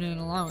and unit an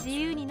allowance.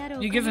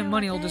 You give him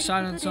money, he'll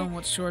decide on its own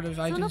what sort of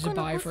items to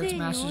buy for its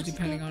masters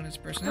depending on its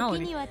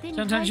personality.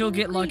 Sometimes you'll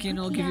get lucky and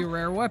it'll give you a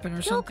rare weapon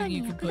or something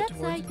you can put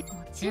towards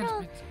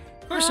enhancement.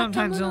 Or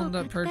sometimes they'll end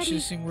up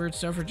purchasing weird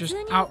stuff or just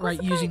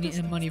outright using it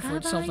in money for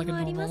itself like a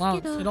normal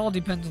allowance. It all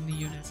depends on the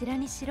unit.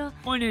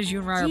 Point is, you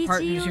and Rai are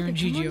partners here in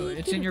GGO.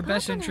 It's in your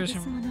best interest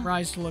and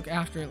Rai's to look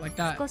after it like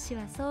that. As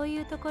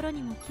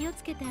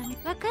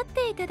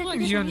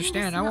long as you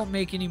understand, I won't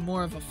make any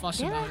more of a fuss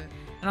about it.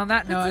 And on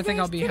that note, I think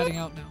I'll be heading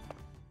out now.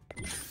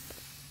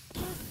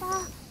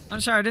 I'm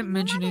sorry, I didn't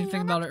mention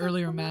anything about it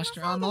earlier, Master.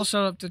 I'm all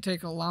set up to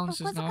take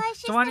allowances now,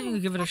 so why don't you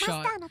give it a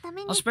shot?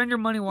 I'll spend your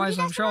money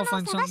wisely. I'm sure I'll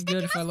find something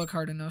good if I look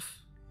hard enough.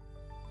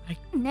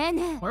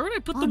 Where would I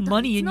put the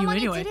money in you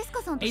anyway?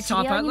 Hey,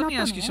 Top Hat, let me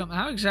ask you something.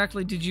 How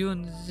exactly did you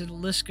and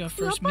Ziliska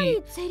first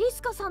meet?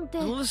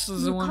 Ziliska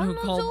is the one who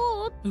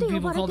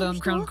people call the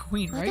Uncrowned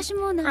Queen, right?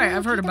 Right,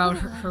 I've heard about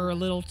her a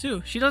little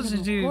too. She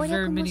doesn't do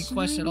very many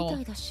quests at all.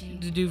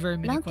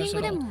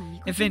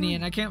 If any,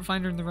 and I can't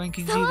find her in the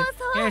rankings either.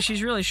 Yeah,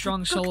 she's a really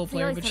strong solo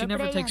player, but she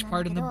never takes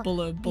part in the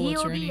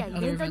bullets or any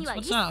other events.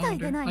 What's that, I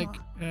wonder? Like,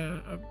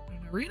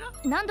 arena?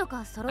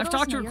 I've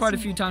talked to her quite a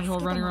few times while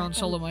running around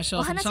solo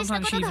myself, and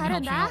sometimes she even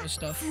helps me out with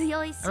stuff.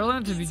 I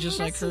learned to be just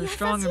like her,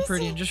 strong and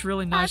pretty, and just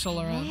really nice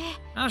all around.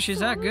 Oh, she's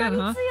that good,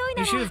 huh?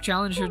 You should have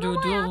challenged her to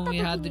a duel when we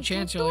had the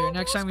chance earlier.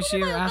 Next time we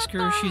see her, ask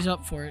her if she's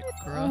up for it,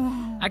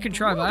 Kura. I can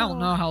try, but I don't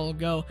know how it'll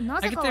go.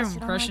 I get the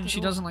impression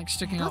she doesn't like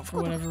sticking out for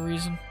whatever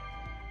reason.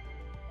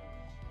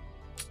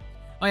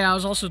 Oh yeah, I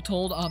was also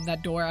told,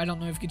 that door, I don't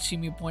know if you can see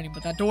me pointing,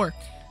 but that door,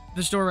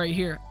 this door right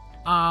here,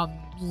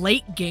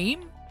 late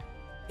game,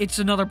 it's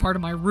another part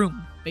of my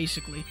room,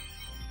 basically.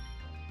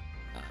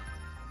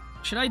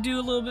 Should I do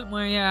a little bit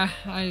more? Yeah,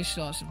 I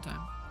still have some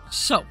time.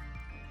 So,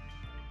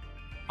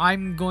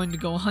 I'm going to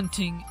go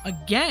hunting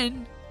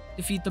again,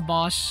 defeat the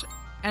boss,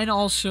 and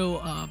also,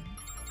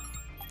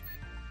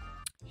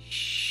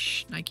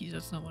 Nikes,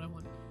 that's not what I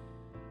want.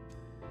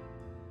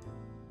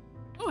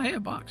 Oh, hey, a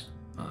box.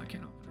 Oh, I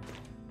can't open it.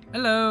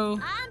 Hello.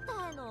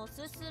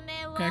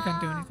 Okay, I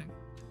can't do anything.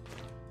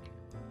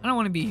 I don't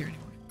want to be here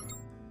anymore.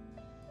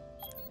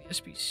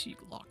 SBC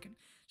locking.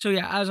 So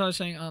yeah, as I was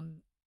saying,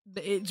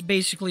 it's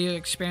basically an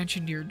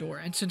expansion to your door,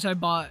 and since I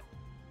bought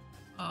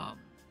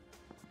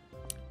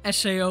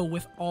SAO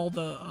with all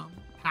the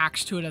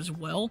packs to it as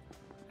well,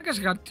 I guess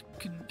I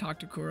can talk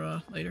to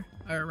Kura later,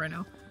 or right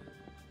now.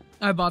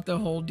 I bought the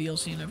whole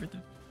DLC and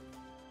everything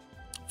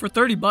for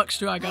 30 bucks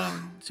too. I got it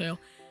on sale.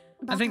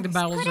 I think the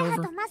battle's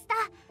over.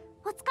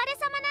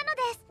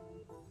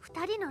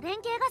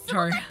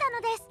 Sorry.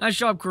 Nice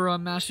job, Kura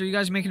and Master. You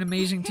guys make an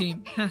amazing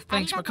team.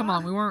 Thanks, but come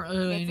on, we weren't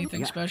really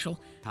anything special.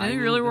 And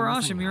you really were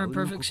awesome. You're in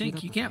perfect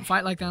sync. You can't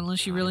fight like that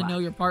unless you really know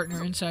your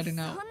partner inside and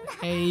out.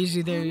 Hey,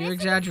 easy there. You're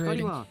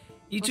exaggerating.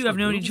 You two have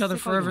known each other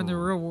forever in the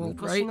real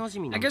world, right?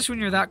 I guess when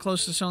you're that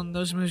close to someone,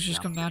 those moves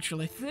just come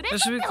naturally.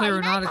 Just to be clear,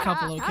 we're not a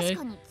couple, okay?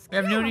 We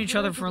have known each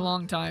other for a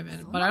long time,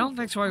 but I don't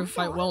think that's why we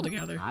fight well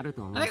together. I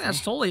think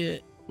that's totally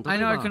it. I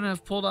know I couldn't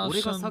have pulled off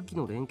some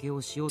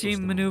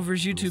team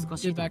maneuvers you two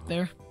did back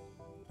there.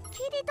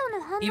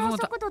 Even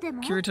with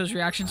Kirito's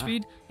reaction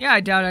speed? Yeah,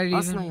 I doubt I'd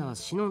even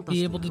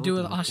be able to do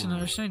it with Austin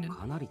understanding.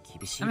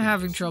 I'm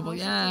having trouble.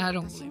 Yeah, I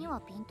don't believe it.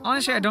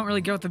 Honestly, I don't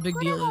really get what the big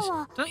deal is.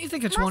 Don't you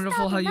think it's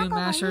wonderful how you and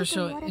Master are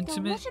so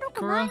intimate,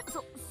 Kura?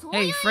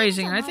 Hey,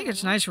 phrasing. I think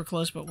it's nice we're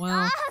close, but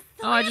well...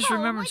 Oh, I just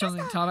remembered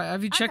something, Tada.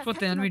 Have you checked what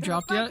the enemy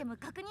dropped yet?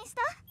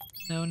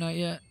 No, not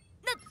yet.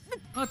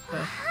 What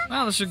the?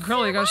 Wow, this is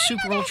incredible. You got a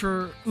super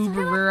ultra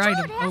uber rare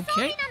item.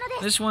 Okay.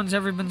 This one's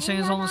everyone been saying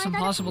is almost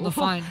impossible to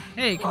find.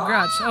 Hey,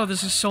 congrats. Oh,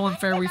 this is so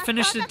unfair. We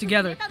finished it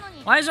together.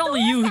 Why is it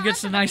only you who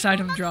gets the nice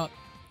item drop?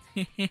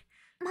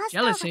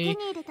 Jealousy.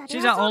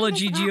 She's got all of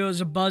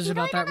GGO's a buzz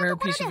about that rare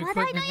piece of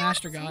equipment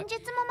Master got.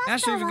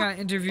 Master even got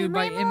interviewed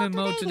by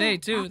MMO today,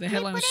 too. The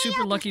headline was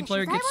Super Lucky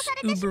Player Gets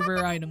Uber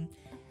Rare Item.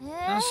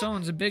 Now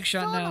someone's a big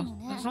shot now.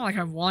 It's not like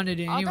I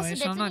wanted it anyway,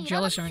 so I'm not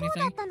jealous or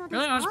anything.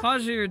 Really, I was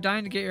positive you were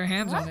dying to get your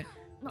hands on it.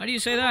 Why do you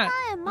say that?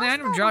 When the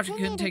item dropped, you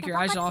couldn't take your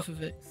eyes off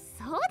of it.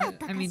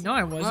 I mean, no,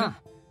 I wasn't.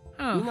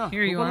 Oh,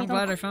 here you are. I'm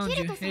glad I found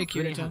you. Hey,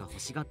 Kirito.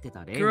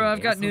 Kuro,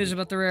 I've got news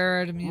about the rare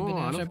item you've been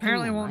after.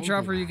 Apparently it won't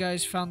drop where you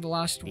guys found the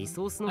last one.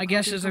 My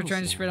guess is they're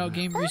trying to spread out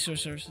game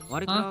resources.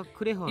 Huh?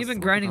 You've been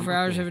grinding for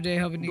hours every day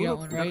hoping to get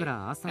one, right?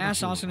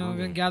 Ask Austin and we've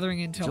been gathering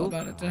intel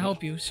about it to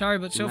help you. Sorry,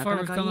 but so far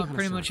we've come up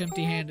pretty much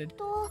empty-handed.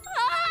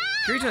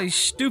 Kirito, you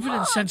stupid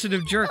and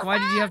sensitive jerk. Why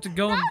did you have to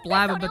go and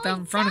blab about that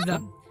in front of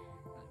them?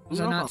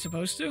 Was I not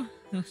supposed to?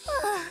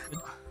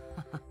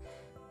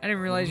 I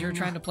didn't realize you were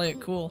trying to play it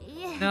cool.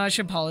 No, I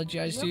should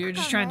apologize to you. You're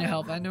just trying to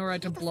help. I had no right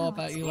to blow up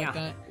at you like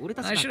that.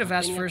 I should have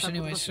asked first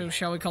anyway, so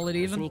shall we call it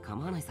even?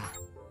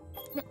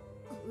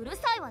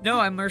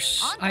 No, I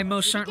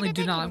most certainly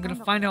do not. I'm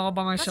gonna find out all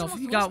by myself. If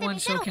you got one,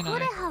 so can I.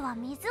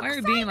 Why are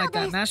you being like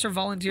that? Master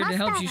volunteered to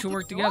help. You should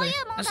work together.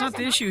 That's not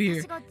the issue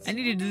here. I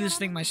need to do this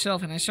thing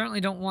myself, and I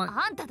certainly don't want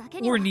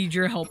or need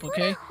your help,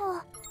 okay?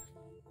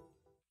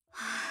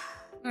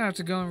 I don't have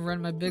to go and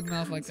run my big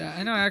mouth like that.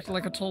 I know I acted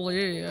like a total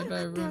idiot. I bet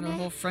I ruined our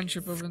whole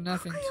friendship over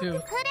nothing, too.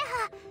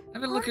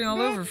 I've been looking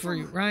all over for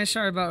you. Ryan,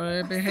 sorry about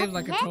it. I behaved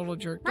like a total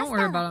jerk. Don't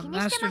worry about it.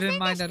 Master didn't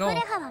mind at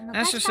all.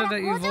 Master said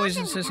that you've always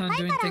insisted on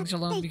doing things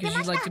alone because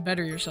you like to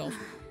better yourself.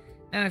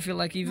 And I feel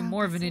like even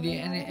more of an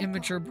idiot and an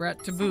immature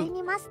brat to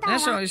boot.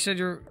 Master always said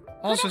you're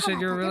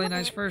a really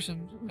nice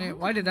person. Wait,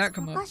 why did that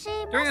come up?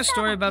 During a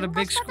story about a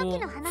big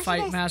school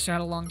fight Master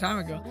had a long time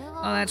ago.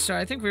 Oh, that's sorry.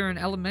 I think we were in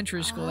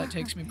elementary school. That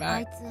takes me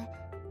back.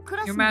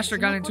 Your master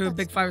got into a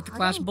big fight with the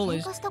class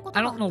bullies.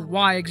 I don't know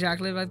why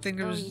exactly, but I think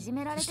it was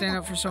to stand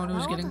up for someone who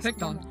was getting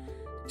picked on.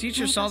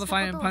 Teacher saw the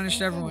fight and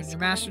punished everyone. Your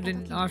master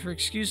didn't offer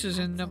excuses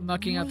and ended up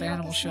mucking out the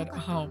animal shed.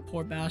 Oh,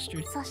 poor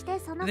bastard.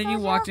 And then you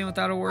walked in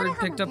without a word,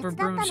 picked up her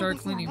broom and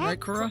started cleaning, right,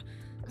 Kura?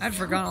 I'd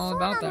forgotten all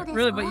about that.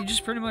 Really, but you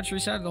just pretty much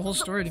recited the whole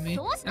story to me.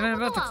 And then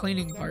about the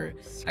cleaning part.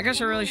 I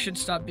guess I really should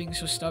stop being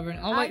so stubborn.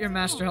 I'll let your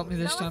master help me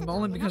this time, but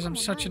only because I'm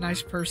such a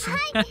nice person.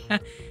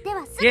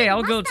 Yeah,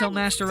 I'll go tell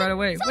master right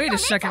away. Wait a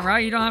second,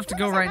 right? You don't have to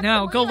go right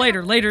now. Go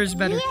later. Later is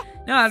better.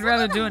 No, I'd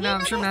rather do it now.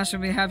 I'm sure master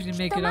will be happy to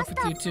make it up with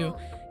you, too.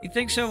 You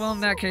think so? Well, in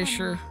that case,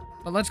 sure.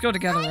 But let's go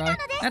together, right?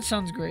 That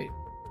sounds great.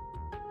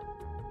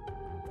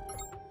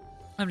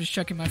 I'm just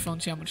checking my phone,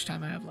 see how much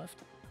time I have left.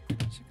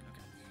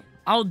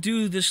 I'll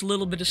do this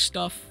little bit of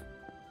stuff.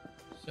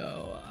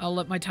 So, I'll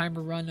let my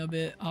timer run a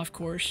bit off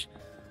course.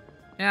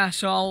 Yeah,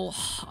 so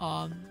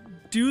I'll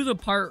do the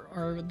part,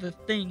 or the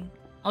thing.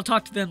 I'll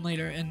talk to them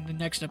later in the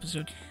next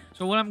episode.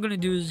 So what I'm going to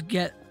do is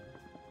get...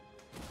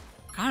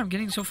 God, I'm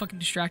getting so fucking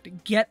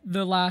distracted. Get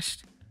the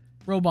last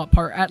robot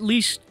part. At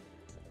least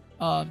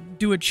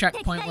do a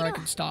checkpoint where I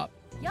can stop.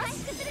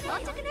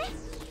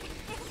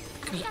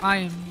 Because I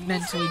am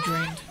mentally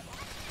drained.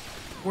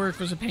 Work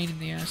was a pain in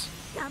the ass.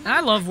 And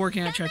I love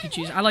working at Chuck E.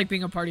 Cheese. I like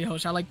being a party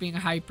host. I like being a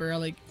hyper. I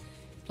like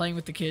playing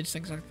with the kids,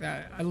 things like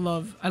that. I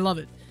love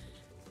it.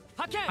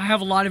 I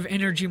have a lot of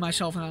energy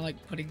myself, and I like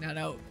putting that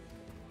out.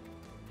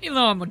 Even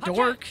though I'm a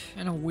dork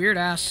and a weird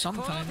ass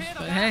sometimes,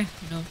 but hey,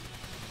 you know,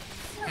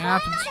 it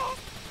happens.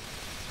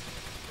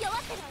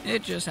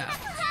 It just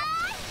happens.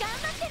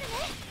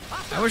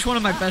 I wish one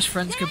of my best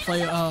friends could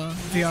play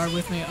VR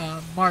with me.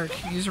 Mark,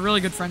 he's a really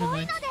good friend of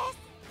mine.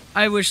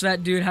 I wish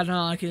that dude had an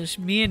Oculus.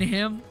 Me and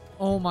him.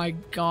 Oh my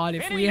god,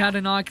 if we had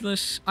an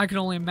Oculus, I could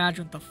only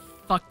imagine what the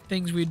fuck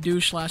things we'd do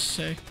 /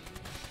 say.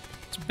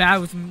 It's bad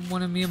with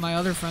one of me and my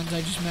other friends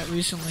I just met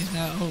recently.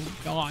 Now, oh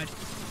god.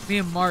 Me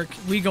and Mark,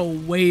 we go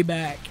way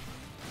back.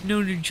 We've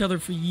known each other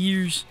for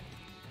years.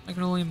 I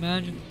can only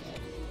imagine.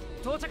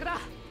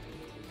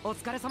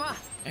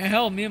 And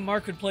hell, me and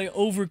Mark would play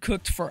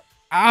Overcooked for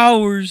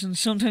hours, and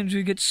sometimes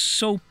we'd get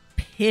so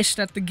pissed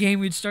at the game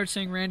we'd start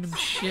saying random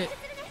shit.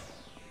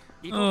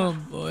 Oh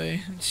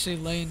boy, I'd stay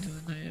late into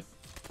the night.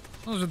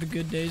 Those are the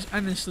good days. I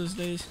miss those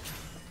days.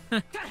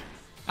 I've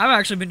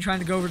actually been trying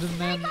to go over to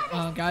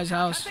the guy's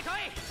house,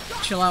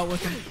 chill out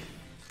with him.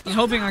 I was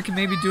hoping I could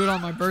maybe do it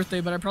on my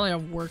birthday, but I probably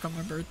have work on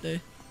my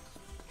birthday.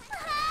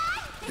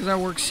 Because I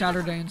work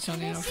Saturday and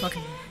Sunday, and it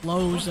fucking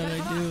blows that I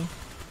do.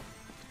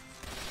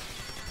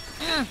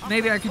 Yeah,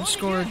 maybe I can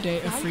score a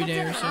free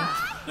day or so.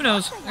 Who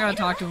knows? I gotta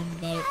talk to him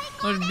about it.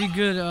 But it'd be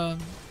good to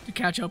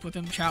catch up with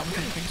him, chat with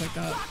him, things like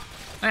that.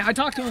 I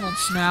talk to him on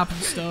Snap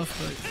and stuff,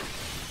 but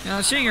you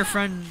know, seeing your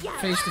friend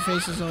face to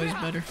face is always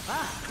better.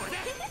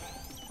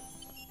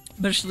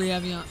 Especially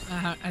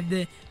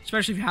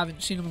if you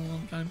haven't seen him in a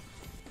long time.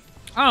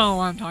 I don't know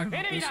why I'm talking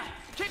about this.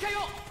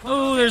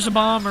 Oh, there's a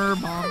bomber.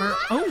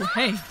 Oh,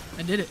 hey,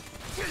 I did it.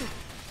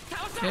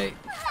 Okay.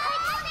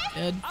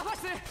 Dead.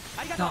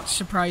 Not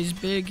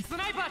surprised big.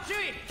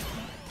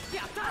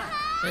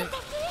 Okay.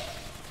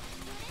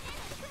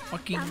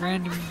 Fucking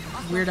random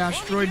weird ass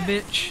droid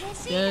bitch.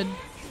 Dead.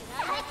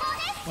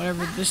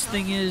 Whatever this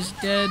thing is,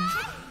 dead.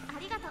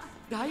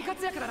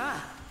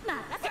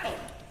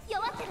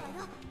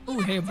 Oh,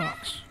 hey, a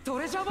box.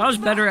 If I was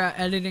better at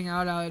editing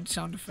out, I had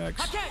sound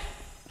effects.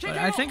 But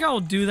I think I'll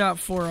do that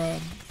for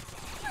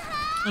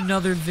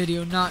another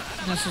video, not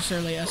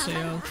necessarily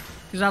SAO.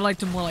 Because I like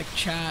to more like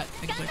chat,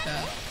 things like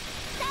that.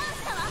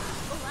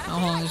 Oh,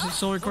 hold on, is it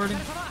still recording?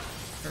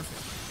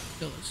 Perfect.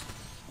 Still is.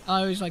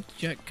 I always like to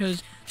check,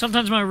 because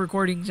sometimes my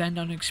recordings end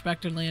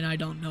unexpectedly and I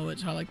don't know it,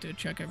 so I like to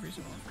check every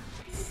so often.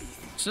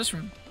 What's this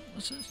room?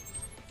 What's this?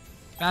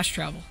 Fast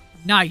travel.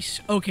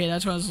 Nice. Okay,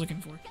 that's what I was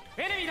looking for.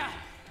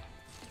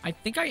 I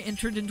think I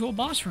entered into a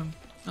boss room.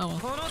 Oh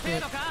well.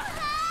 Good.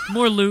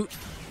 More loot.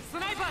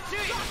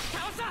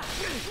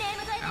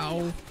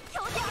 Ow.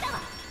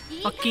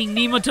 Fucking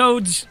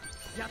nematodes.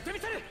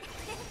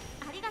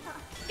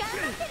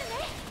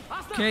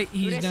 Okay,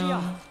 he's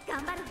down.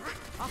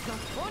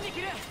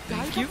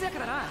 Thank you.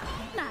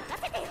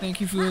 Thank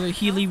you for the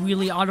Healy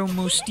Wheelie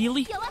Automo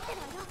Steely.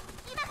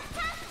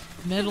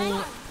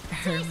 Metal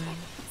Herman.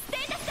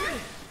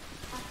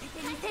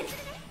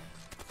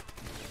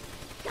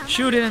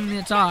 Shoot it in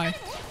its eye.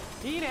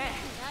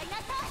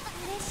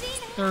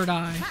 Third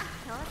eye.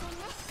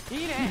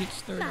 Shoot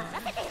its third eye.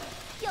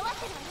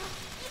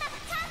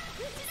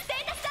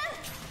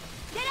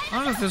 I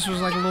don't know if this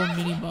was like a little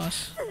mini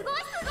boss.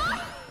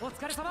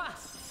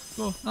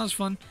 Cool, that was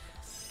fun.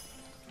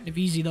 Kind of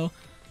easy though.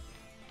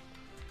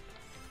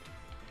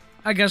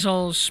 I guess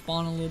I'll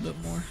spawn a little bit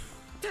more.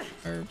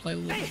 Or play a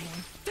little bit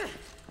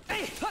more.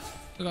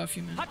 Still got a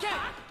few minutes.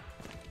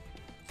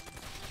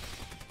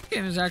 This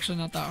game is actually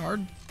not that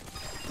hard.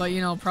 But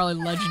you know, probably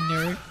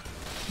legendary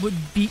would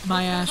beat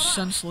my ass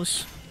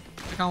senseless.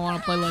 Like I want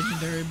to play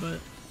legendary, but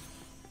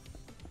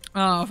I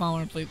don't know if I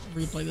want to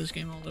replay this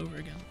game all over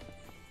again.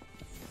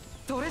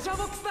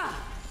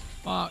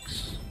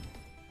 Box.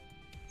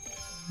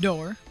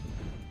 Door.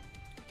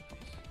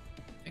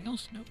 Anything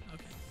else? Nope.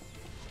 Okay.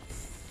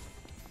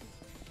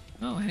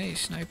 Oh, hey,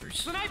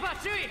 snipers.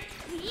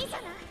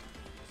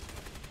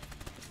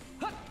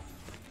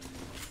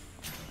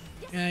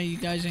 Yeah, you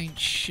guys ain't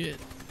shit.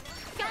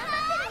 Yeah,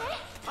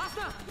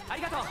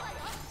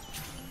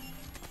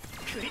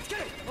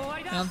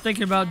 I'm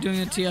thinking about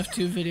doing a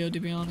TF2 video, to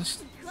be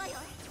honest.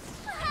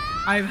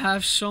 I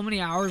have so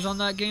many hours on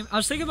that game. I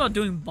was thinking about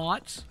doing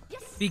bots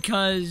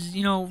because,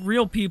 you know,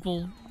 real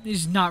people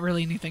is not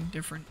really anything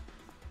different.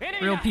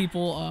 Real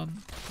people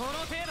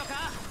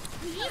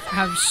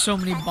have so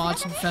many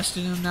bots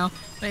infested in them now.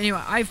 But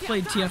anyway, I've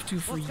played TF2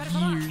 for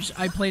years.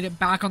 I played it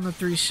back on the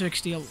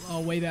 360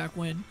 way back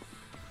when.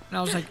 And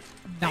I was like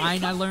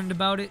 9, I learned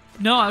about it.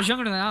 No, I was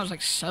younger than that. I was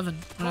like 7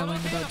 when I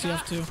learned about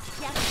TF2.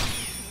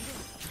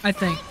 I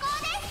think.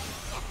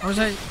 Or was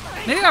I?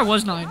 Maybe I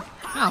was 9.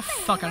 Oh,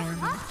 fuck, I don't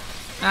remember.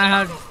 I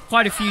had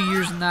quite a few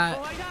years in that.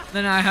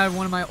 Then I had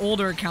one of my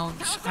older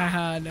accounts. I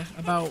had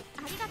about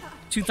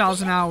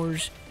 2,000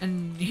 hours.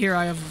 And here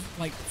I have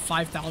like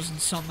 5,000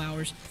 something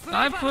hours. So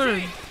I put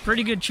a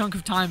pretty good chunk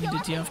of time into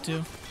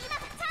TF2.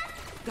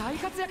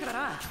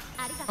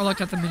 I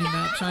looked at the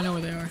mini-map, so I know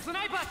where they are.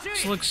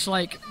 This looks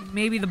like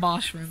maybe the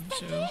boss room,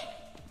 so...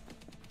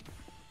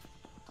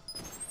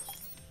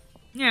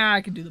 yeah,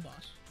 I could do the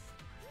boss.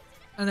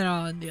 And then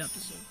I'll end the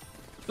episode.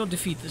 Go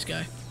defeat this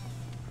guy.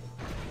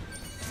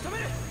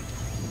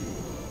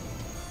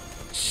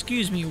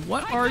 Excuse me,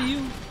 what are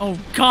you? Oh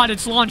god,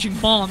 it's launching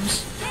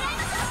bombs.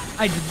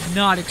 I did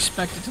not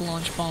expect it to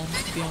launch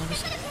bombs, to be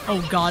honest.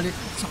 Oh god,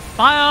 it's on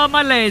fire,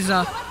 my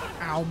laser.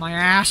 Ow, my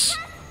ass.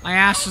 My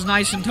ass is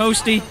nice and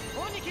toasty.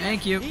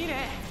 Thank you.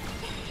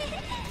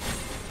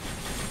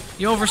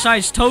 The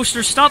oversized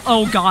toaster, stop.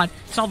 Oh god,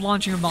 stop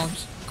launching your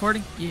bombs.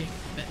 Recording? Yeah,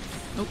 bet.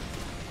 Nope.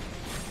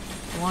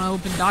 I want to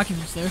open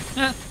documents there.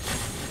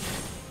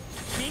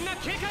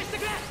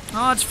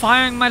 Oh, it's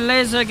firing my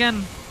laser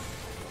again.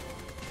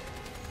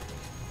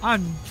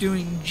 I'm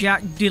doing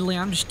jack diddly.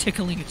 I'm just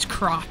tickling its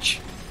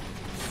crotch.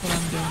 What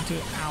I'm doing to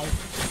it. Ow.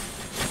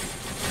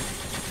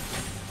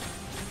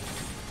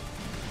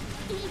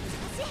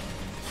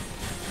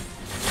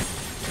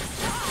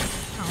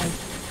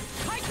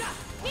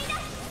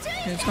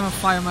 Okay, it's gonna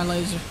fire my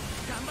laser.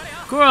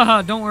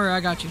 Kuraha, don't worry, I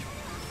got you.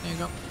 There you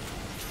go.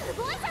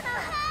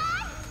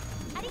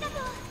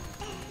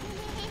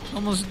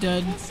 Almost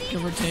dead,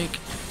 give or take.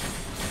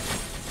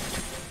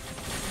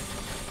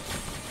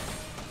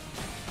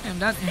 Damn,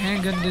 that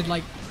handgun did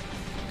like...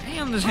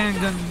 Damn, this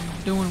handgun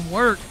doing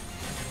work.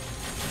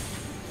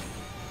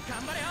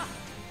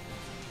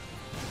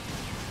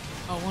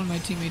 Oh, one of my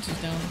teammates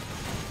is down.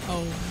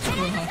 Oh,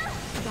 screw her.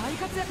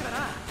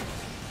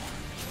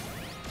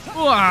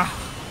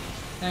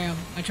 Damn,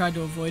 I tried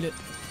to avoid it.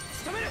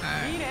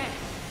 Right.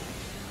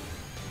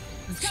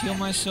 Let's heal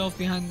myself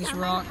behind this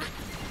rock.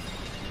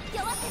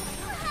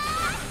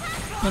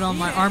 Put on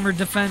my armored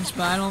defense,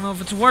 but I don't know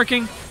if it's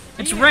working.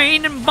 It's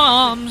raining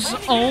bombs.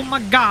 Oh my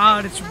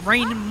god, it's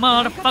raining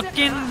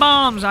motherfucking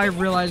bombs. I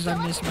realized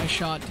I missed my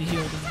shot to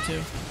heal them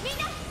too.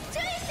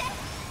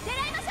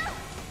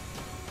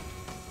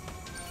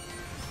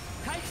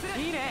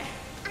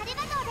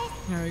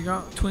 There we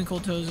go.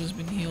 Twinkletoes has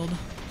been healed.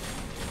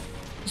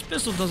 This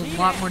pistol does a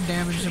lot more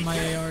damage than my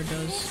AR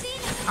does.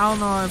 I don't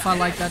know if I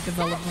like that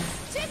development.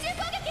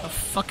 What the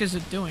fuck is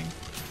it doing?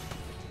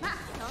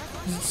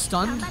 Is it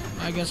stunned?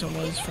 I guess it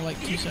was for like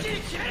 2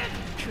 seconds.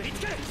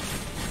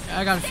 Yeah,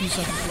 I got a few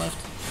seconds left.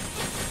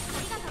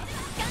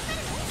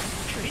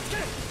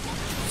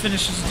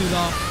 Finish this dude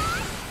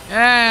off.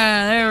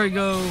 Yeah, there we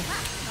go.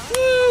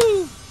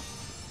 Woo!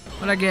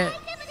 What'd I get?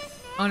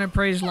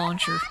 Unappraised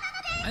launcher.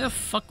 Why the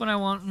fuck would I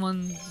want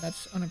one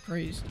that's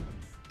unappraised?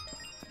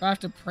 Do I have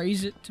to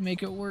praise it to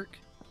make it work?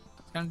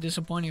 It's kind of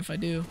disappointing if I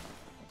do.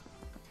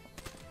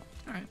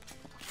 Alright.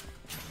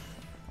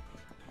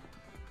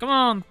 Come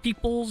on,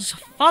 peoples.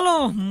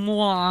 Follow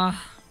moi.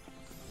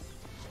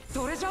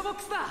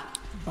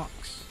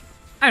 Box.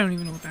 I don't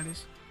even know what that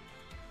is.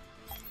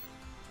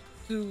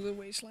 To the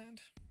wasteland.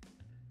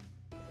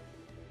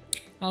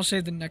 I'll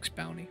save the next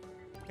bounty.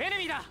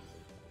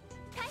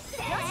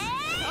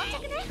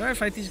 Do I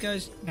fight these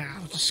guys? Nah,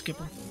 I'll just skip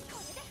them.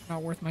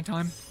 Not worth my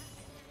time.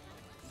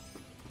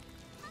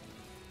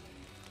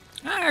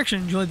 I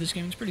actually enjoyed this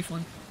game. It's pretty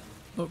fun.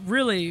 But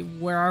really,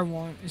 where I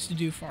want is to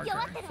do Far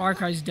Cry. Far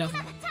Cry is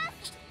definitely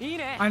next.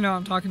 I know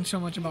I'm talking so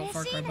much about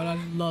Far Cry, but I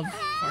love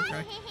Far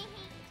Cry.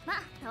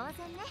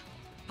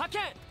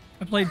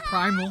 I played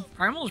Primal.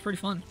 Primal was pretty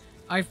fun.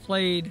 I've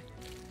played...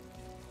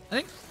 I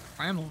think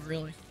Primal,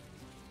 really.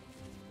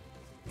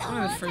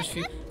 One of the first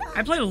few.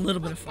 I played a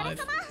little bit of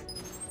 5.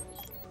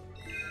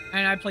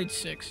 And I played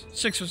 6.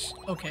 6 was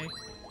okay,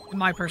 in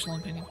my personal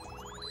opinion.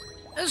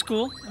 It was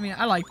cool. I mean,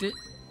 I liked it.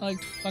 I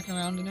liked fucking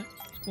around in it.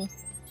 It's cool.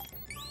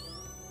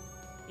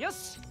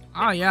 Yes.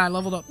 Oh yeah, I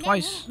leveled up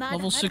twice.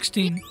 Level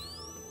 16.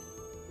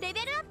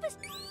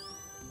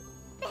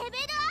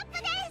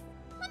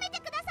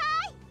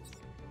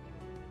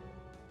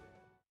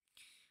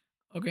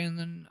 Okay, and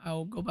then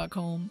I'll go back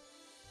home.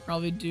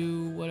 Probably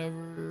do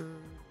whatever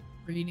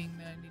reading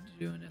that I need to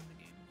do and end the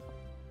game.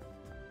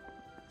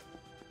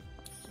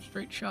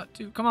 Straight shot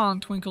too. Come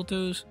on,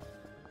 Twinkletoes.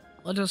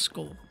 Let us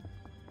go.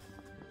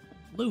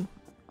 Blue.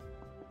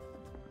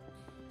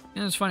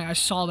 And it's funny, I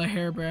saw the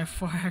hair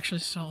before I actually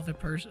saw the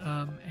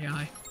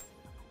AI.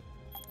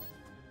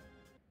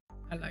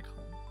 I like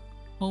home.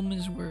 Home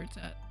is where it's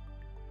at.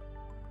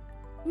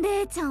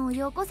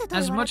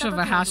 As much of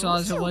a hassle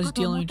as it was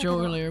dealing with Joe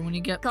earlier, when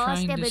he kept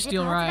trying to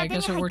steal Rai, I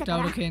guess it worked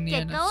out okay in the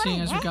end,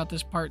 seeing as we got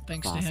this part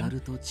thanks to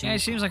him. Yeah, he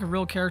seems like a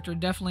real character,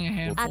 definitely a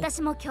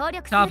handful.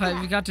 Top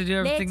Hat, you got to do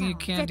everything you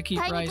can to keep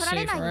Rai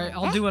safe, alright?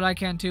 I'll do what I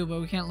can too, but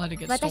we can't let it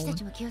get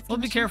stolen. We'll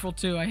be careful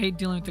too, I hate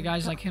dealing with the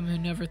guys like him who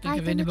never think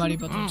of anybody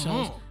but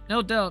themselves.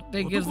 No doubt,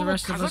 they give the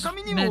rest of us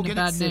men a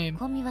bad name,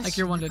 like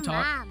you're one to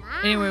talk.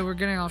 Anyway, we're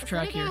getting off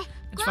track here.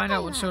 Let's find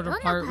out what sort of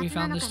part we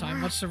found this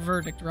time. What's the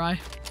verdict, Rai?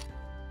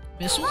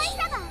 Missiles?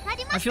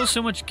 I feel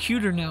so much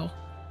cuter now.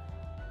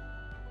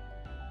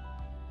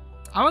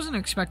 I wasn't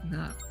expecting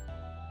that.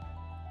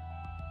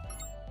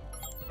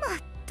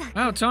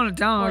 Oh, tone it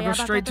down, I'll go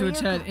straight to its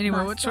head.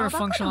 Anyway, what sort of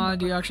functionality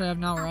do you actually have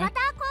now, right?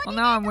 Well,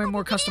 now I'm way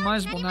more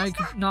customizable. Now you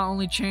can not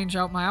only change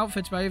out my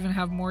outfits, but I even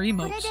have more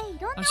emotes.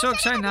 I'm so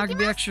excited now I can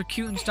be extra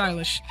cute and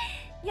stylish.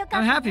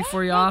 I'm happy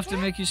for you. I'll have to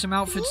make you some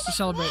outfits to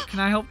celebrate. Can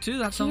I help too?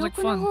 That sounds like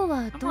fun.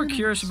 I'm more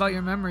curious about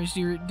your memories.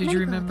 Did you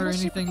remember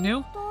anything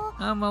new?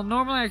 Well,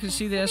 normally I can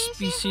see the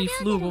SBC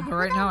flugel, but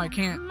right now I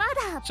can't.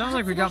 Sounds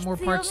like we got more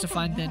parts to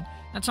find then.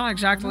 That's not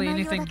exactly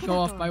anything to go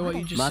off by what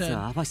you just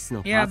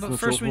said. Yeah, but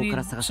first we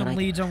need some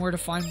leads on where to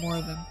find more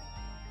of them.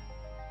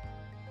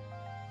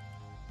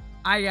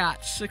 I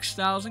got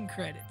 6,000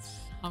 credits.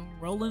 I'm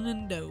rolling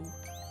in dough.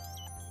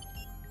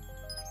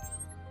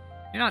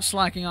 You're not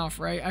slacking off,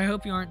 right? I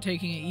hope you aren't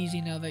taking it easy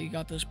now that you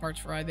got those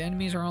parts right. The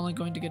enemies are only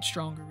going to get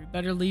stronger. We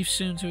better leave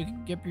soon so we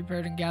can get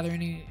prepared and gather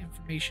any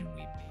information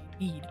we may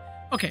need.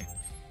 Okay.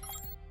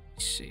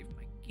 Save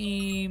my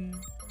game.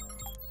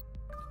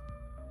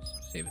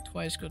 Save it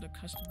twice. Go to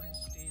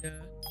customize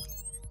data.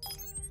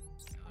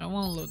 I don't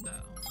want to load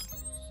that.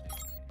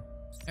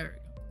 There we go.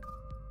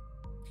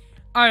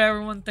 Alright,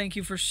 everyone. Thank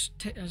you for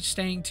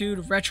staying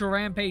tuned. Retro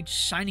Rampage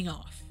signing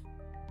off.